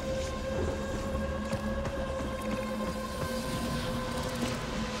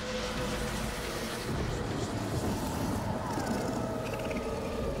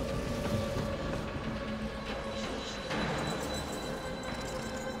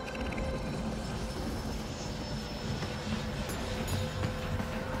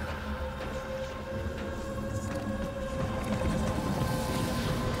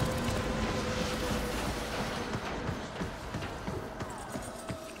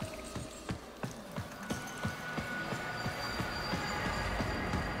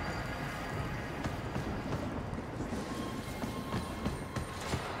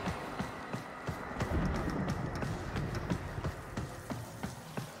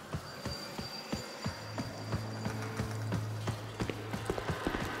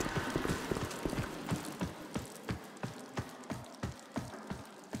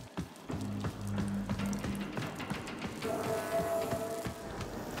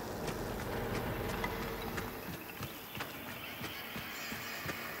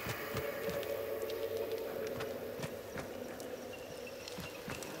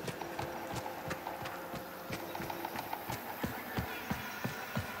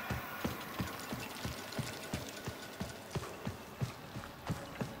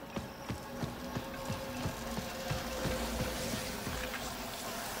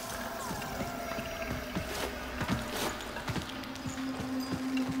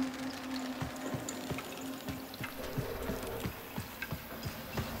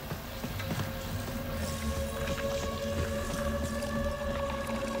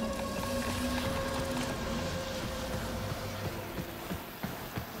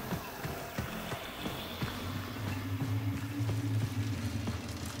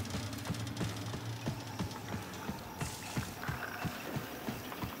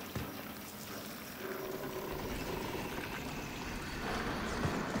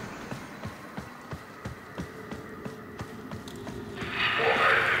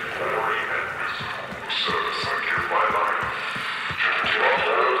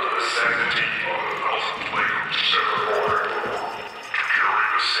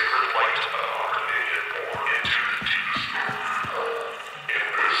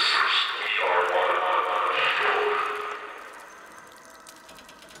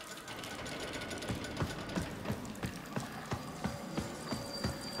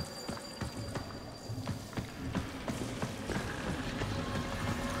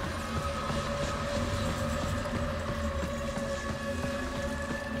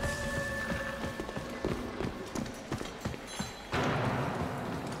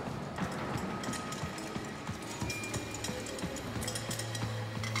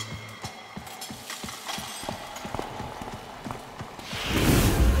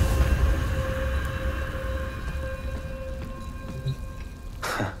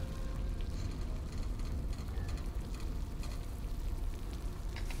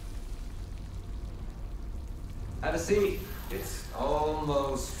 Have a seat. It's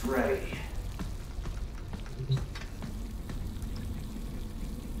almost ready.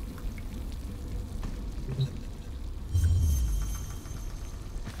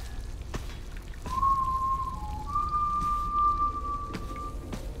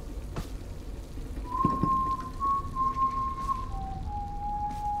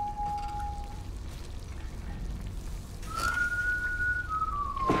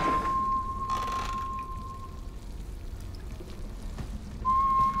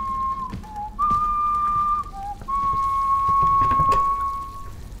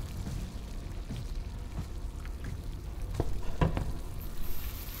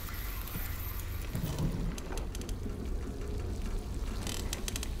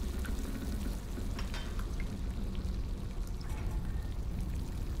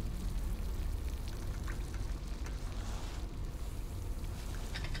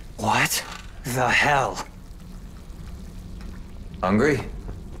 What the hell? Hungry?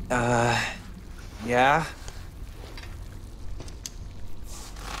 Yeah?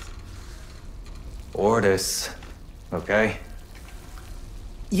 Ordis, okay?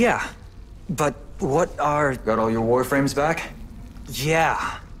 Yeah, but what are... Got all your Warframes back?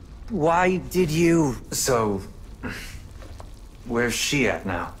 Yeah. Why did you... So... Where's she at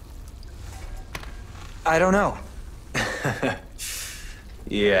now? I don't know.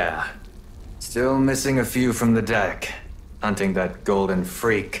 Yeah. Still missing a few from the deck. Hunting that golden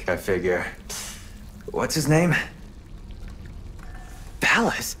freak, I figure. What's his name?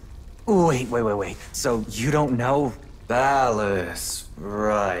 Ballas? Wait. So you don't know? Ballas,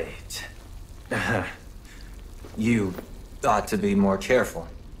 right. You ought to be more careful.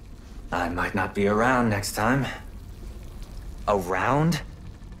 I might not be around next time. Around?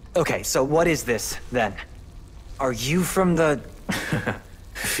 Okay, so what is this, then? Are you from the...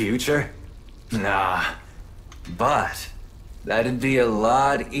 future? Nah. But that'd be a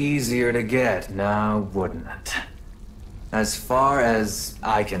lot easier to get now, wouldn't it? As far as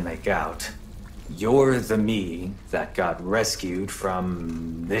I can make out, you're the me that got rescued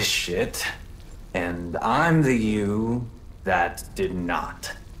from this shit, and I'm the you that did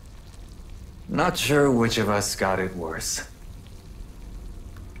not. Not sure which of us got it worse.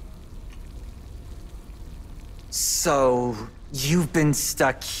 So, you've been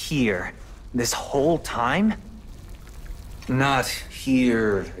stuck here this whole time? Not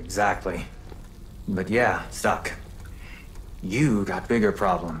here exactly. But yeah, stuck. You got bigger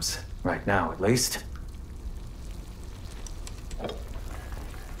problems, right now at least.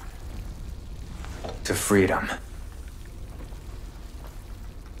 To freedom.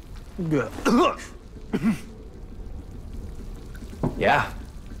 Yeah,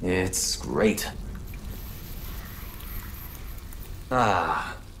 it's great.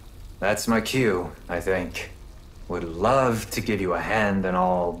 Ah, that's my cue, I think. Would love to give you a hand and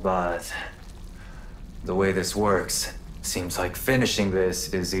all, but... the way this works, seems like finishing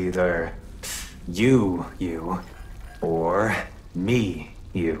this is either... you, or me,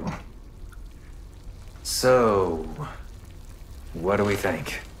 you. So... what do we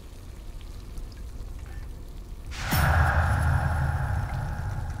think?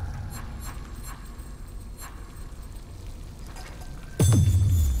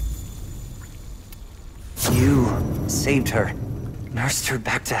 You saved her, nursed her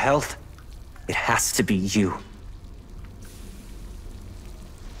back to health. It has to be you.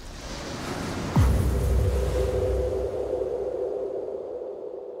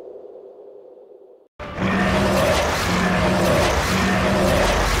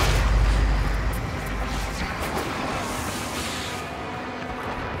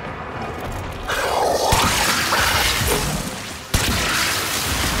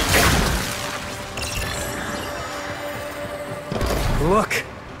 Look!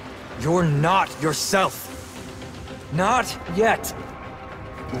 You're not yourself. Not yet.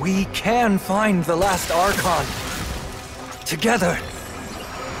 We can find the last Archon. Together.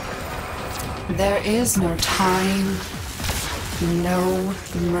 There is no time, no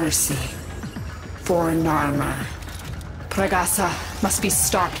mercy for Narmer. Pragasa must be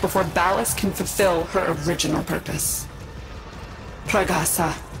stopped before Ballas can fulfill her original purpose.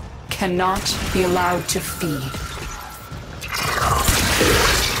 Pragasa cannot be allowed to feed.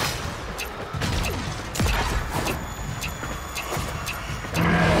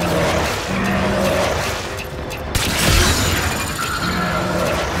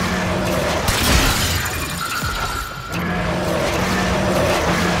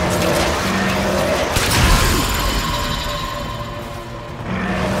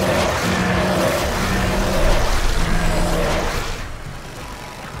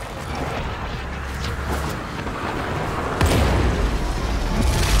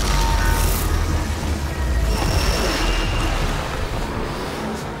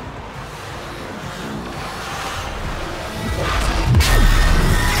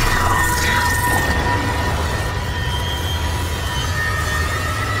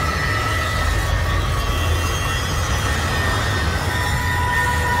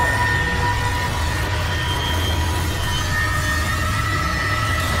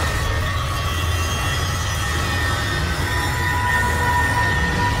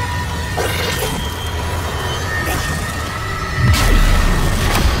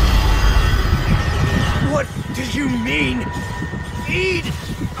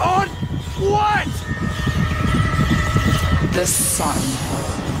 On what? The sun.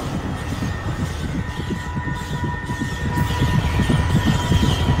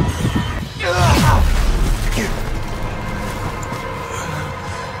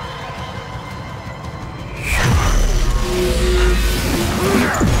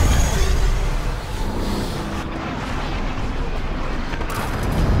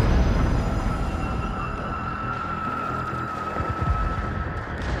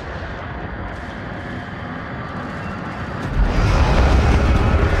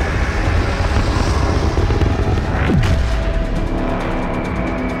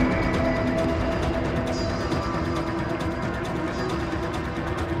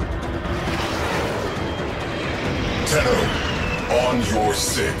 On your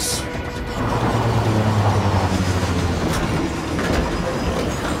 6.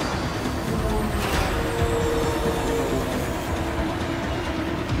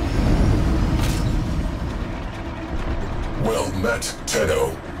 Well met,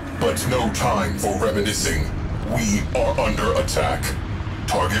 Tenno. But no time for reminiscing. We are under attack.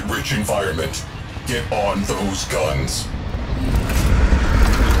 Target-rich environment. Get on those guns.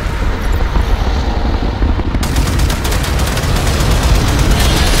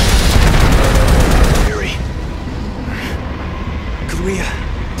 Could we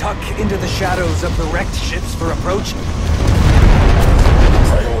tuck into the shadows of the wrecked ships for approach?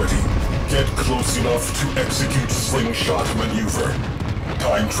 Priority. Get close enough to execute slingshot maneuver.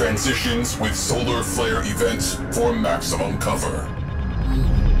 Time transitions with solar flare events for maximum cover.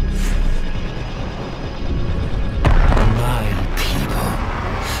 My people,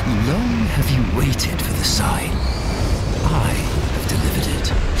 long have you waited for the sign. I have delivered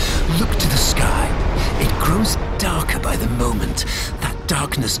it. Look to the sky. It grows darker by the moment. That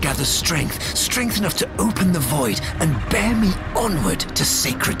darkness gathers strength, strength enough to open the void and bear me onward to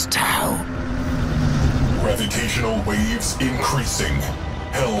Sacred Tau. Gravitational waves increasing.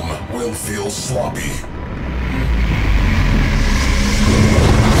 Helm will feel sloppy.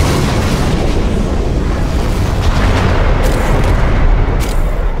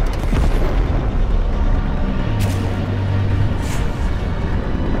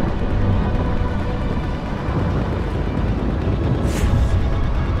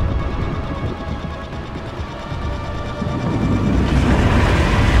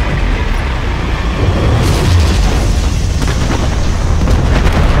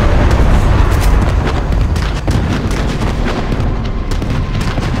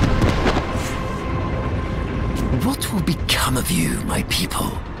 My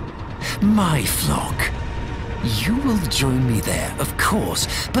people, my flock. You will join me there, of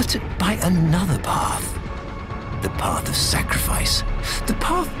course, but by another path. The path of sacrifice, the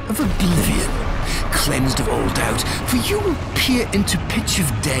path of oblivion, cleansed of all doubt, for you will peer into pitch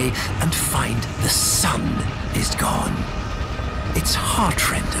of day and find the sun is gone. Its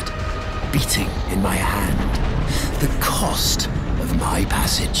heart-rendered, beating in my hand, the cost of my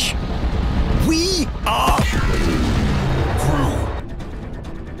passage. We are... Crew.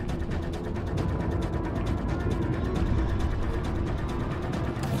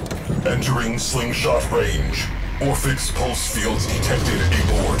 Entering slingshot range. Orphix pulse fields detected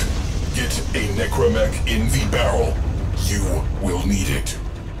aboard. Get a necromech in the barrel. You will need it.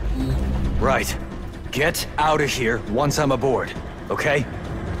 Right. Get out of here once I'm aboard, okay?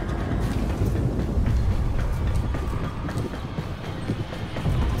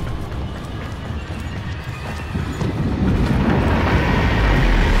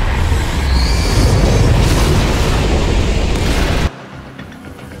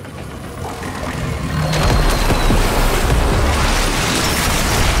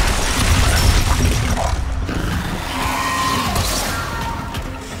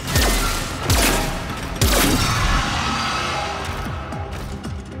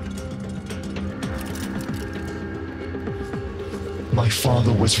 My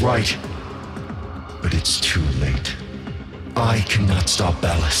father was right. But it's too late. I cannot stop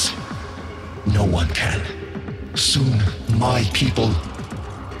Ballas. No one can. Soon, my people,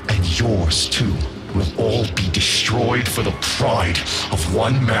 and yours too, will all be destroyed for the pride of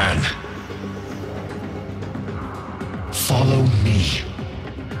one man. Follow me.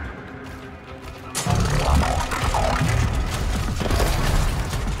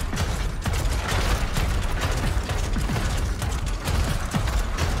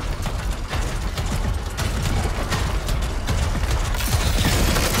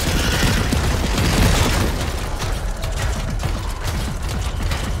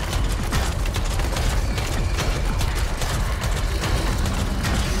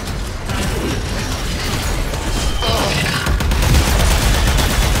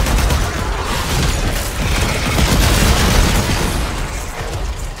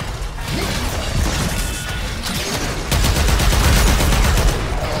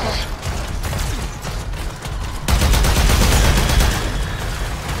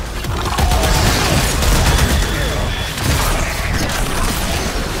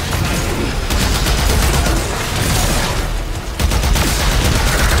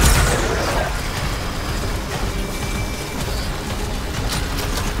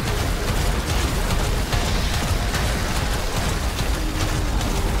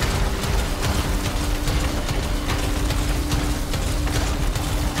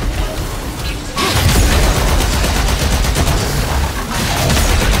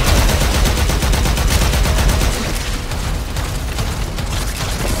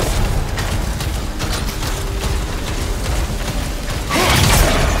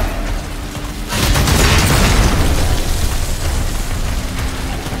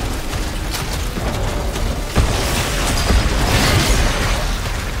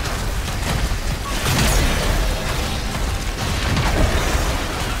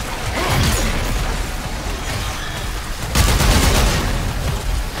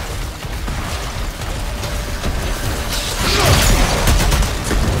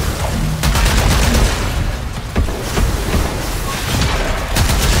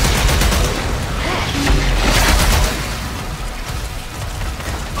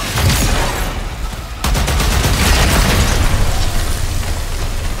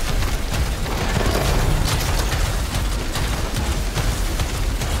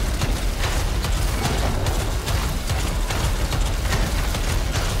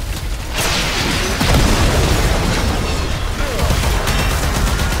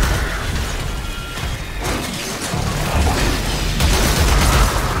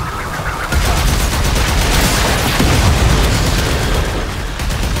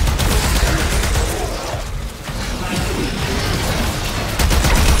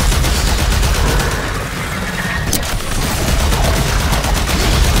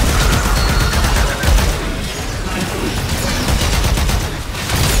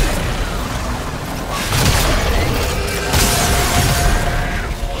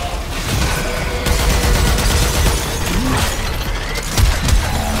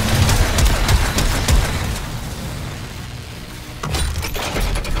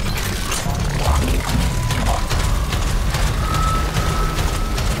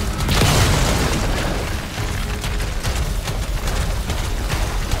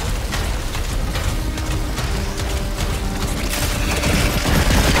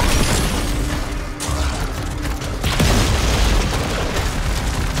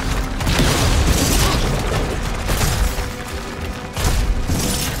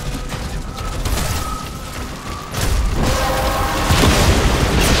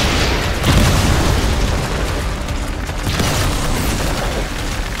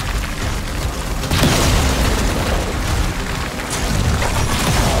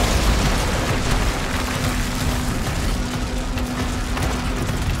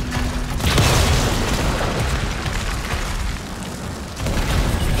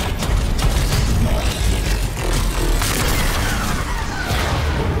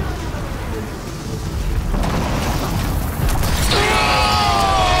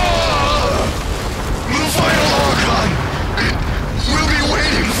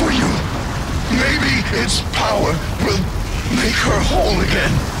 power will make her whole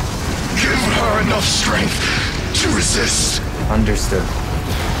again. Give her enough strength to resist. Understood.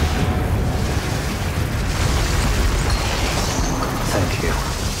 Thank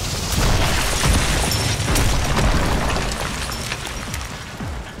you.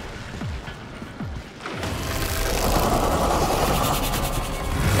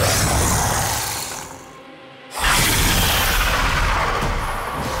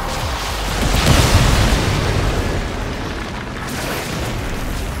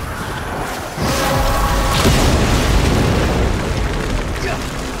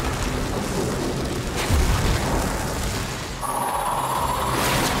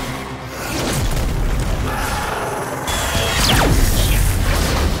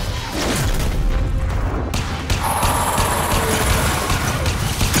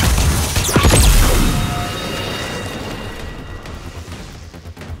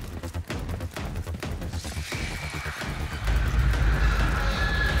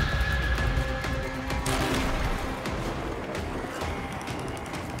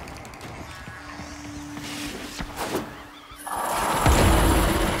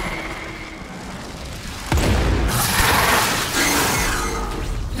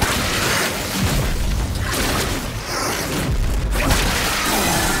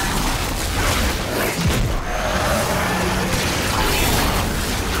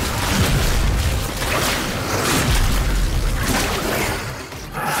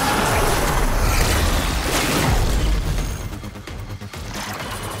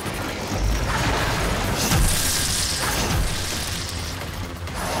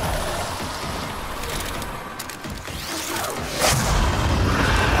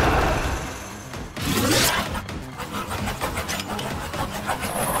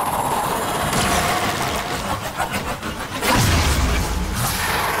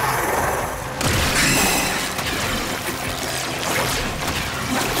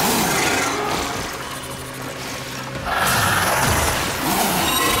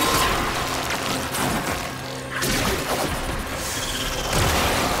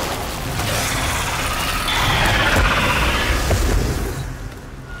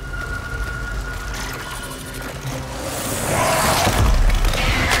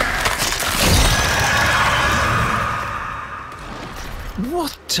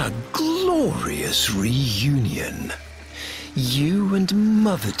 What a glorious reunion. You and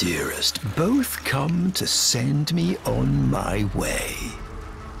Mother Dearest both come to send me on my way.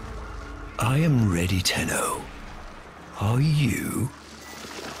 I am ready, Tenno. Are you?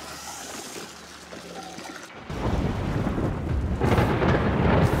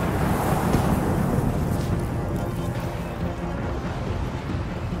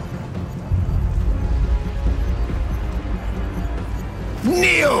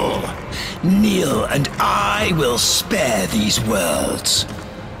 Kneel! Kneel, and I will spare these worlds.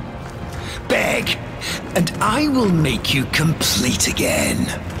 Beg, and I will make you complete again.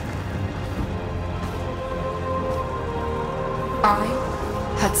 I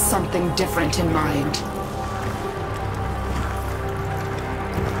had something different in mind.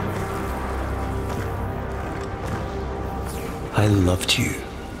 I loved you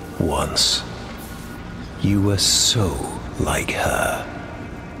once. You were so like her.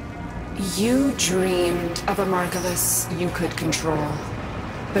 You dreamed of a Margulis you could control,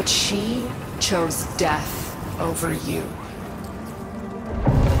 but she chose death over you.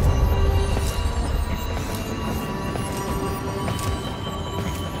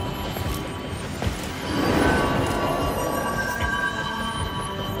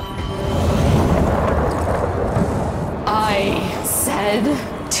 I said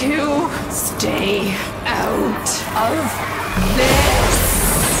to stay out of this.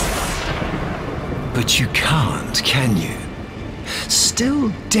 But you can't, can you?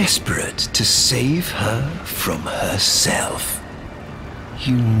 Still desperate to save her from herself.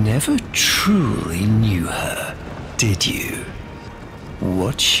 You never truly knew her, did you?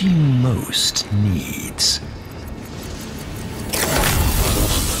 What she most needs.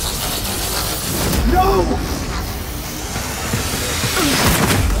 No!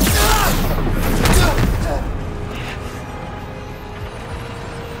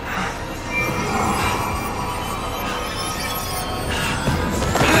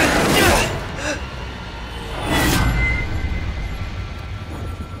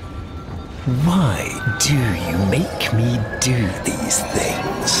 Why do you make me do these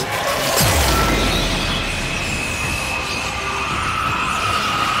things?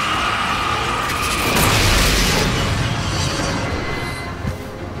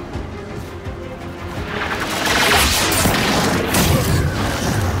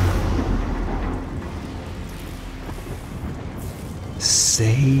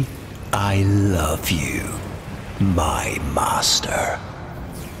 my master.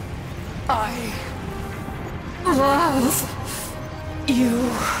 I love you,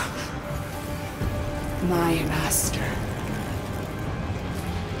 my master.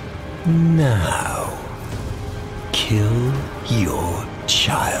 Now, kill your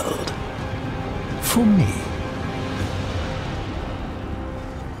child for me.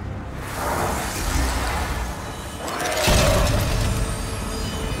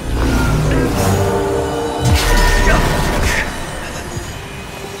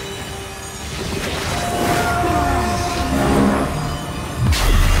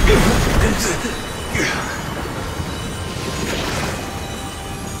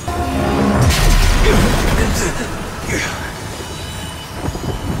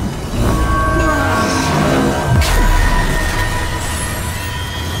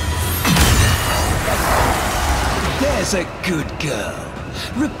 There's a good girl.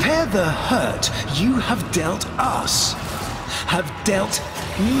 Repair the hurt you have dealt us. Have dealt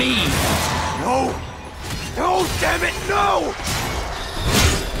me. No! No, damn it, no!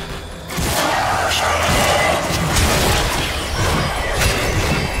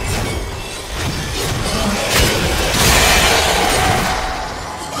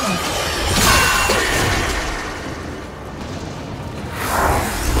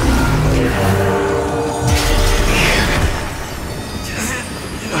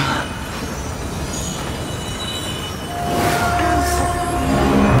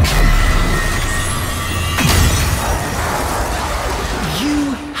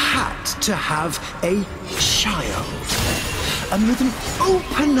 To have a child. And with an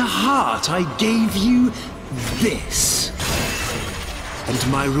open heart I gave you this.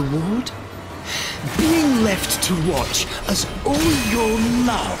 And my reward? Being left to watch as all your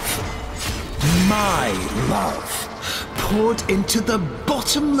love, my love, poured into the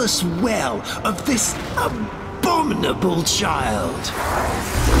bottomless well of this abominable child.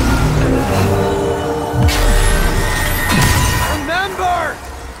 Remember!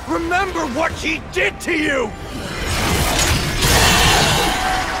 Remember what he did to you!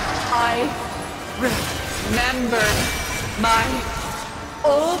 I remember my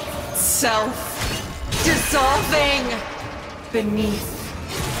old self dissolving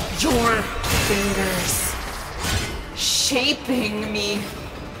beneath your fingers, shaping me,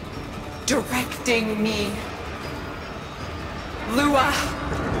 directing me. Lua.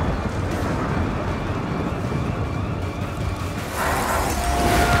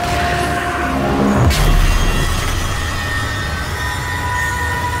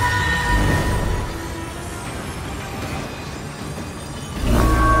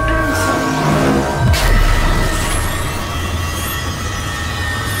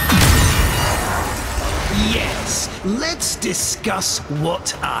 Let's discuss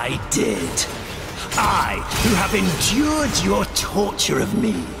what I did. I, who have endured your torture of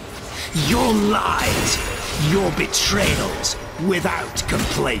me, your lies, your betrayals without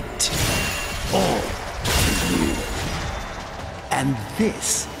complaint. All for you. And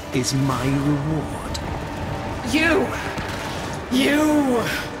this is my reward. You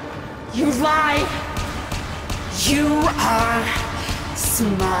lie. You are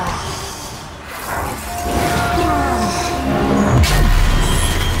small.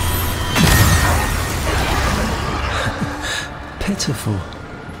 Pitiful.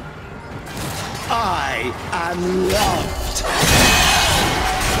 I am loved.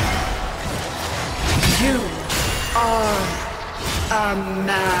 You are a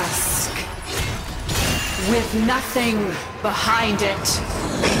mask with nothing behind it.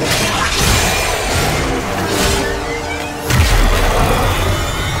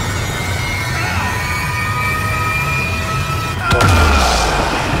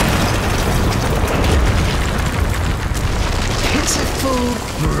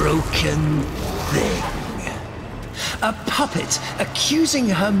 Broken thing. A puppet accusing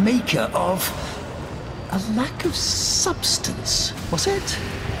her maker of a lack of substance, was it?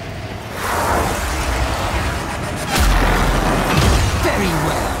 Very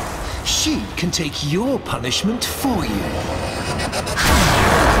well. She can take your punishment for you.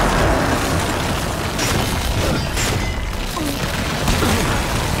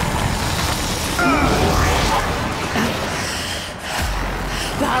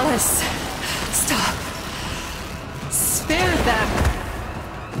 Alice, stop. Spare them.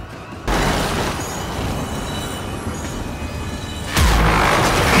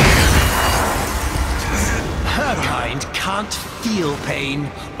 Her kind can't feel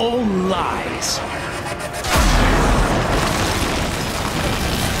pain. All lies.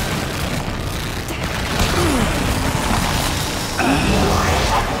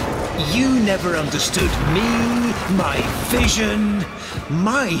 You never understood me, my vision.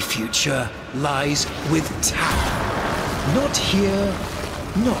 My future lies with Tau. Not here,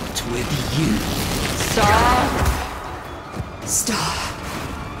 not with you. Stop. Stop.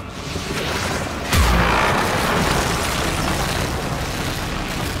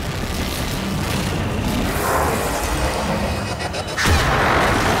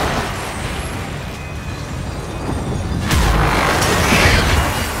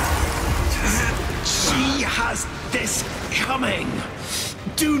 She has this coming.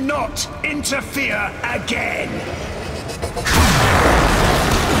 Do not interfere again.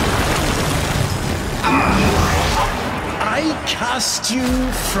 I cast you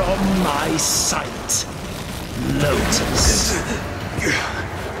from my sight. Lotus.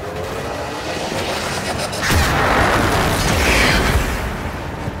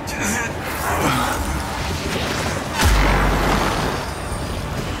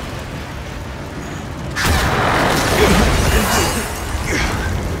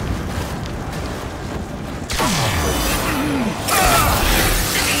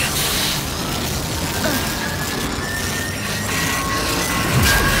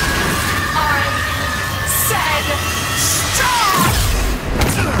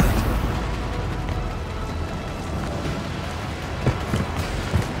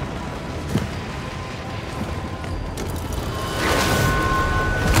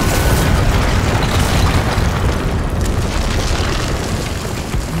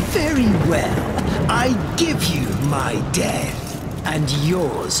 Very well. I give you my death, and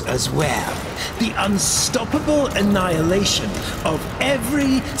yours as well. The unstoppable annihilation of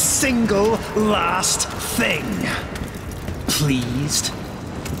every single last thing. Pleased?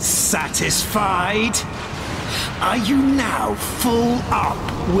 Satisfied? Are you now full up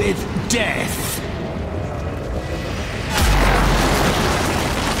with death?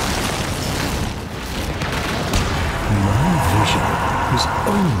 My vision was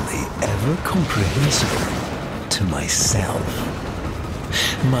only ever comprehensible to myself.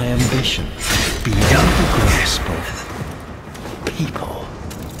 My ambition beyond the grasp of people.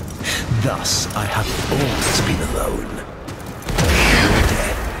 Thus, I have always been alone. Your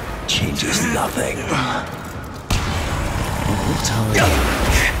death changes nothing. What are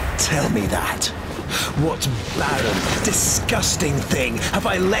you? Tell me that. What barren, disgusting thing have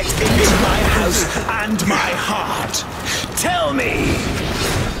I let into my house and my heart? Tell me!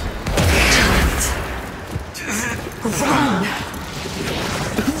 Run!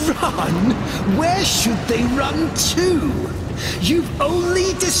 Run? Where should they run to? You've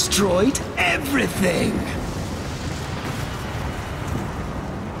only destroyed everything!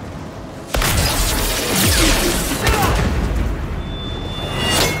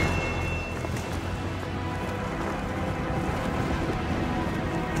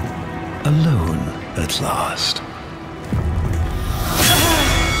 Alone at last.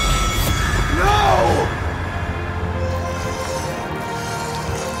 No!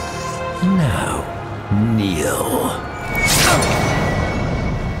 Now, kneel.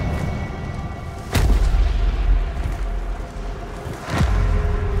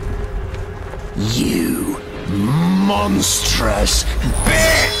 You monstrous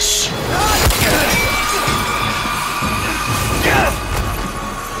bitch!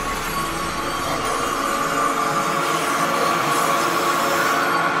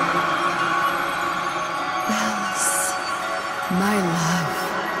 My love.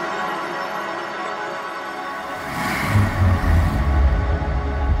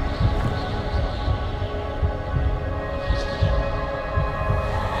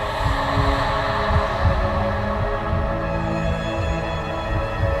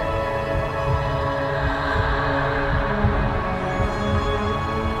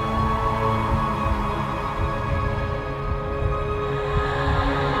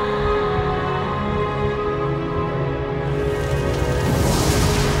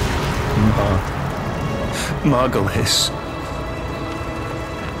 Margulis.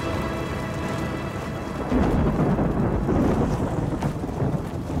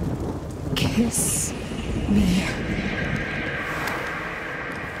 Kiss me.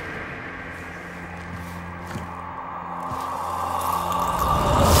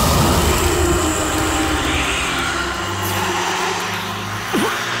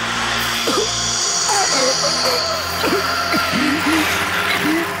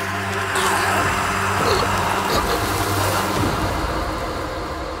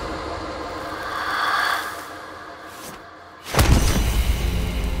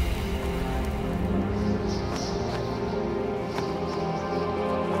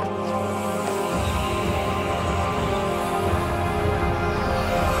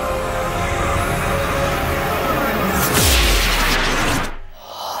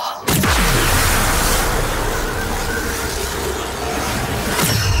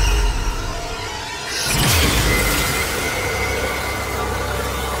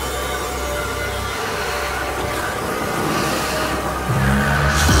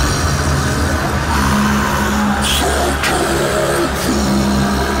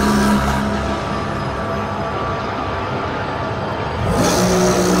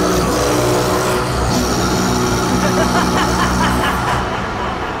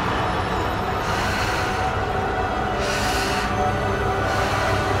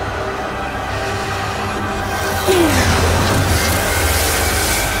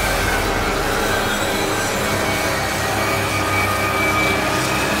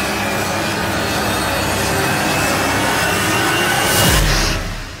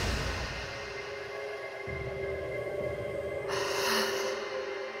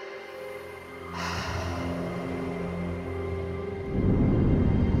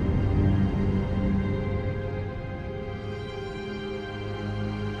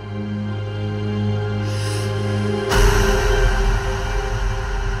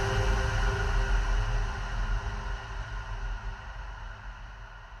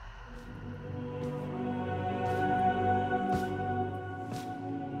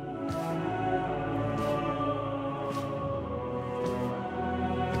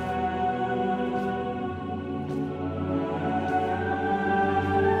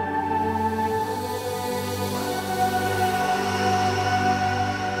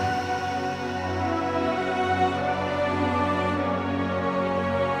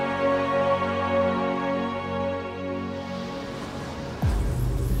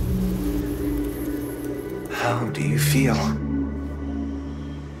 How do you feel?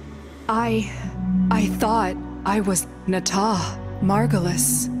 I thought I was Nata,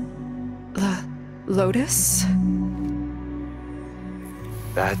 Margulis. Lotus?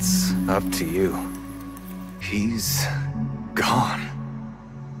 That's up to you. He's gone.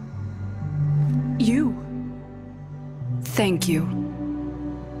 You. Thank you.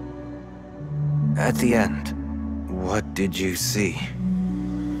 At the end, what did you see?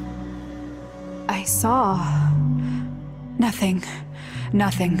 I saw... nothing.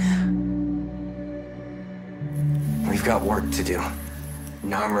 We've got work to do.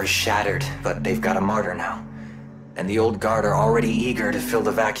 Narmer's shattered, but they've got a martyr now. And the old guard are already eager to fill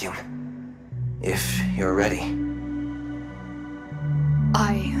the vacuum. If you're ready.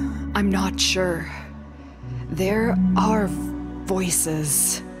 I'm not sure. There are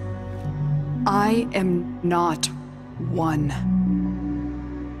voices. I am not one.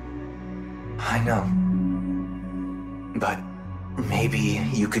 I know. But maybe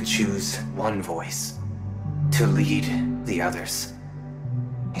you could choose one voice to lead the others.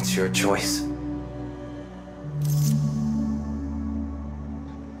 It's your choice.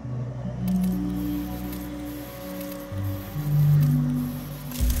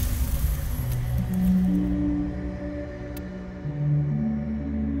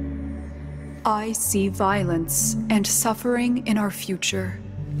 I see violence and suffering in our future.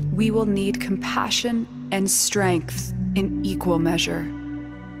 We will need compassion and strength in equal measure.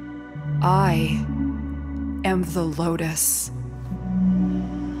 I am the Lotus.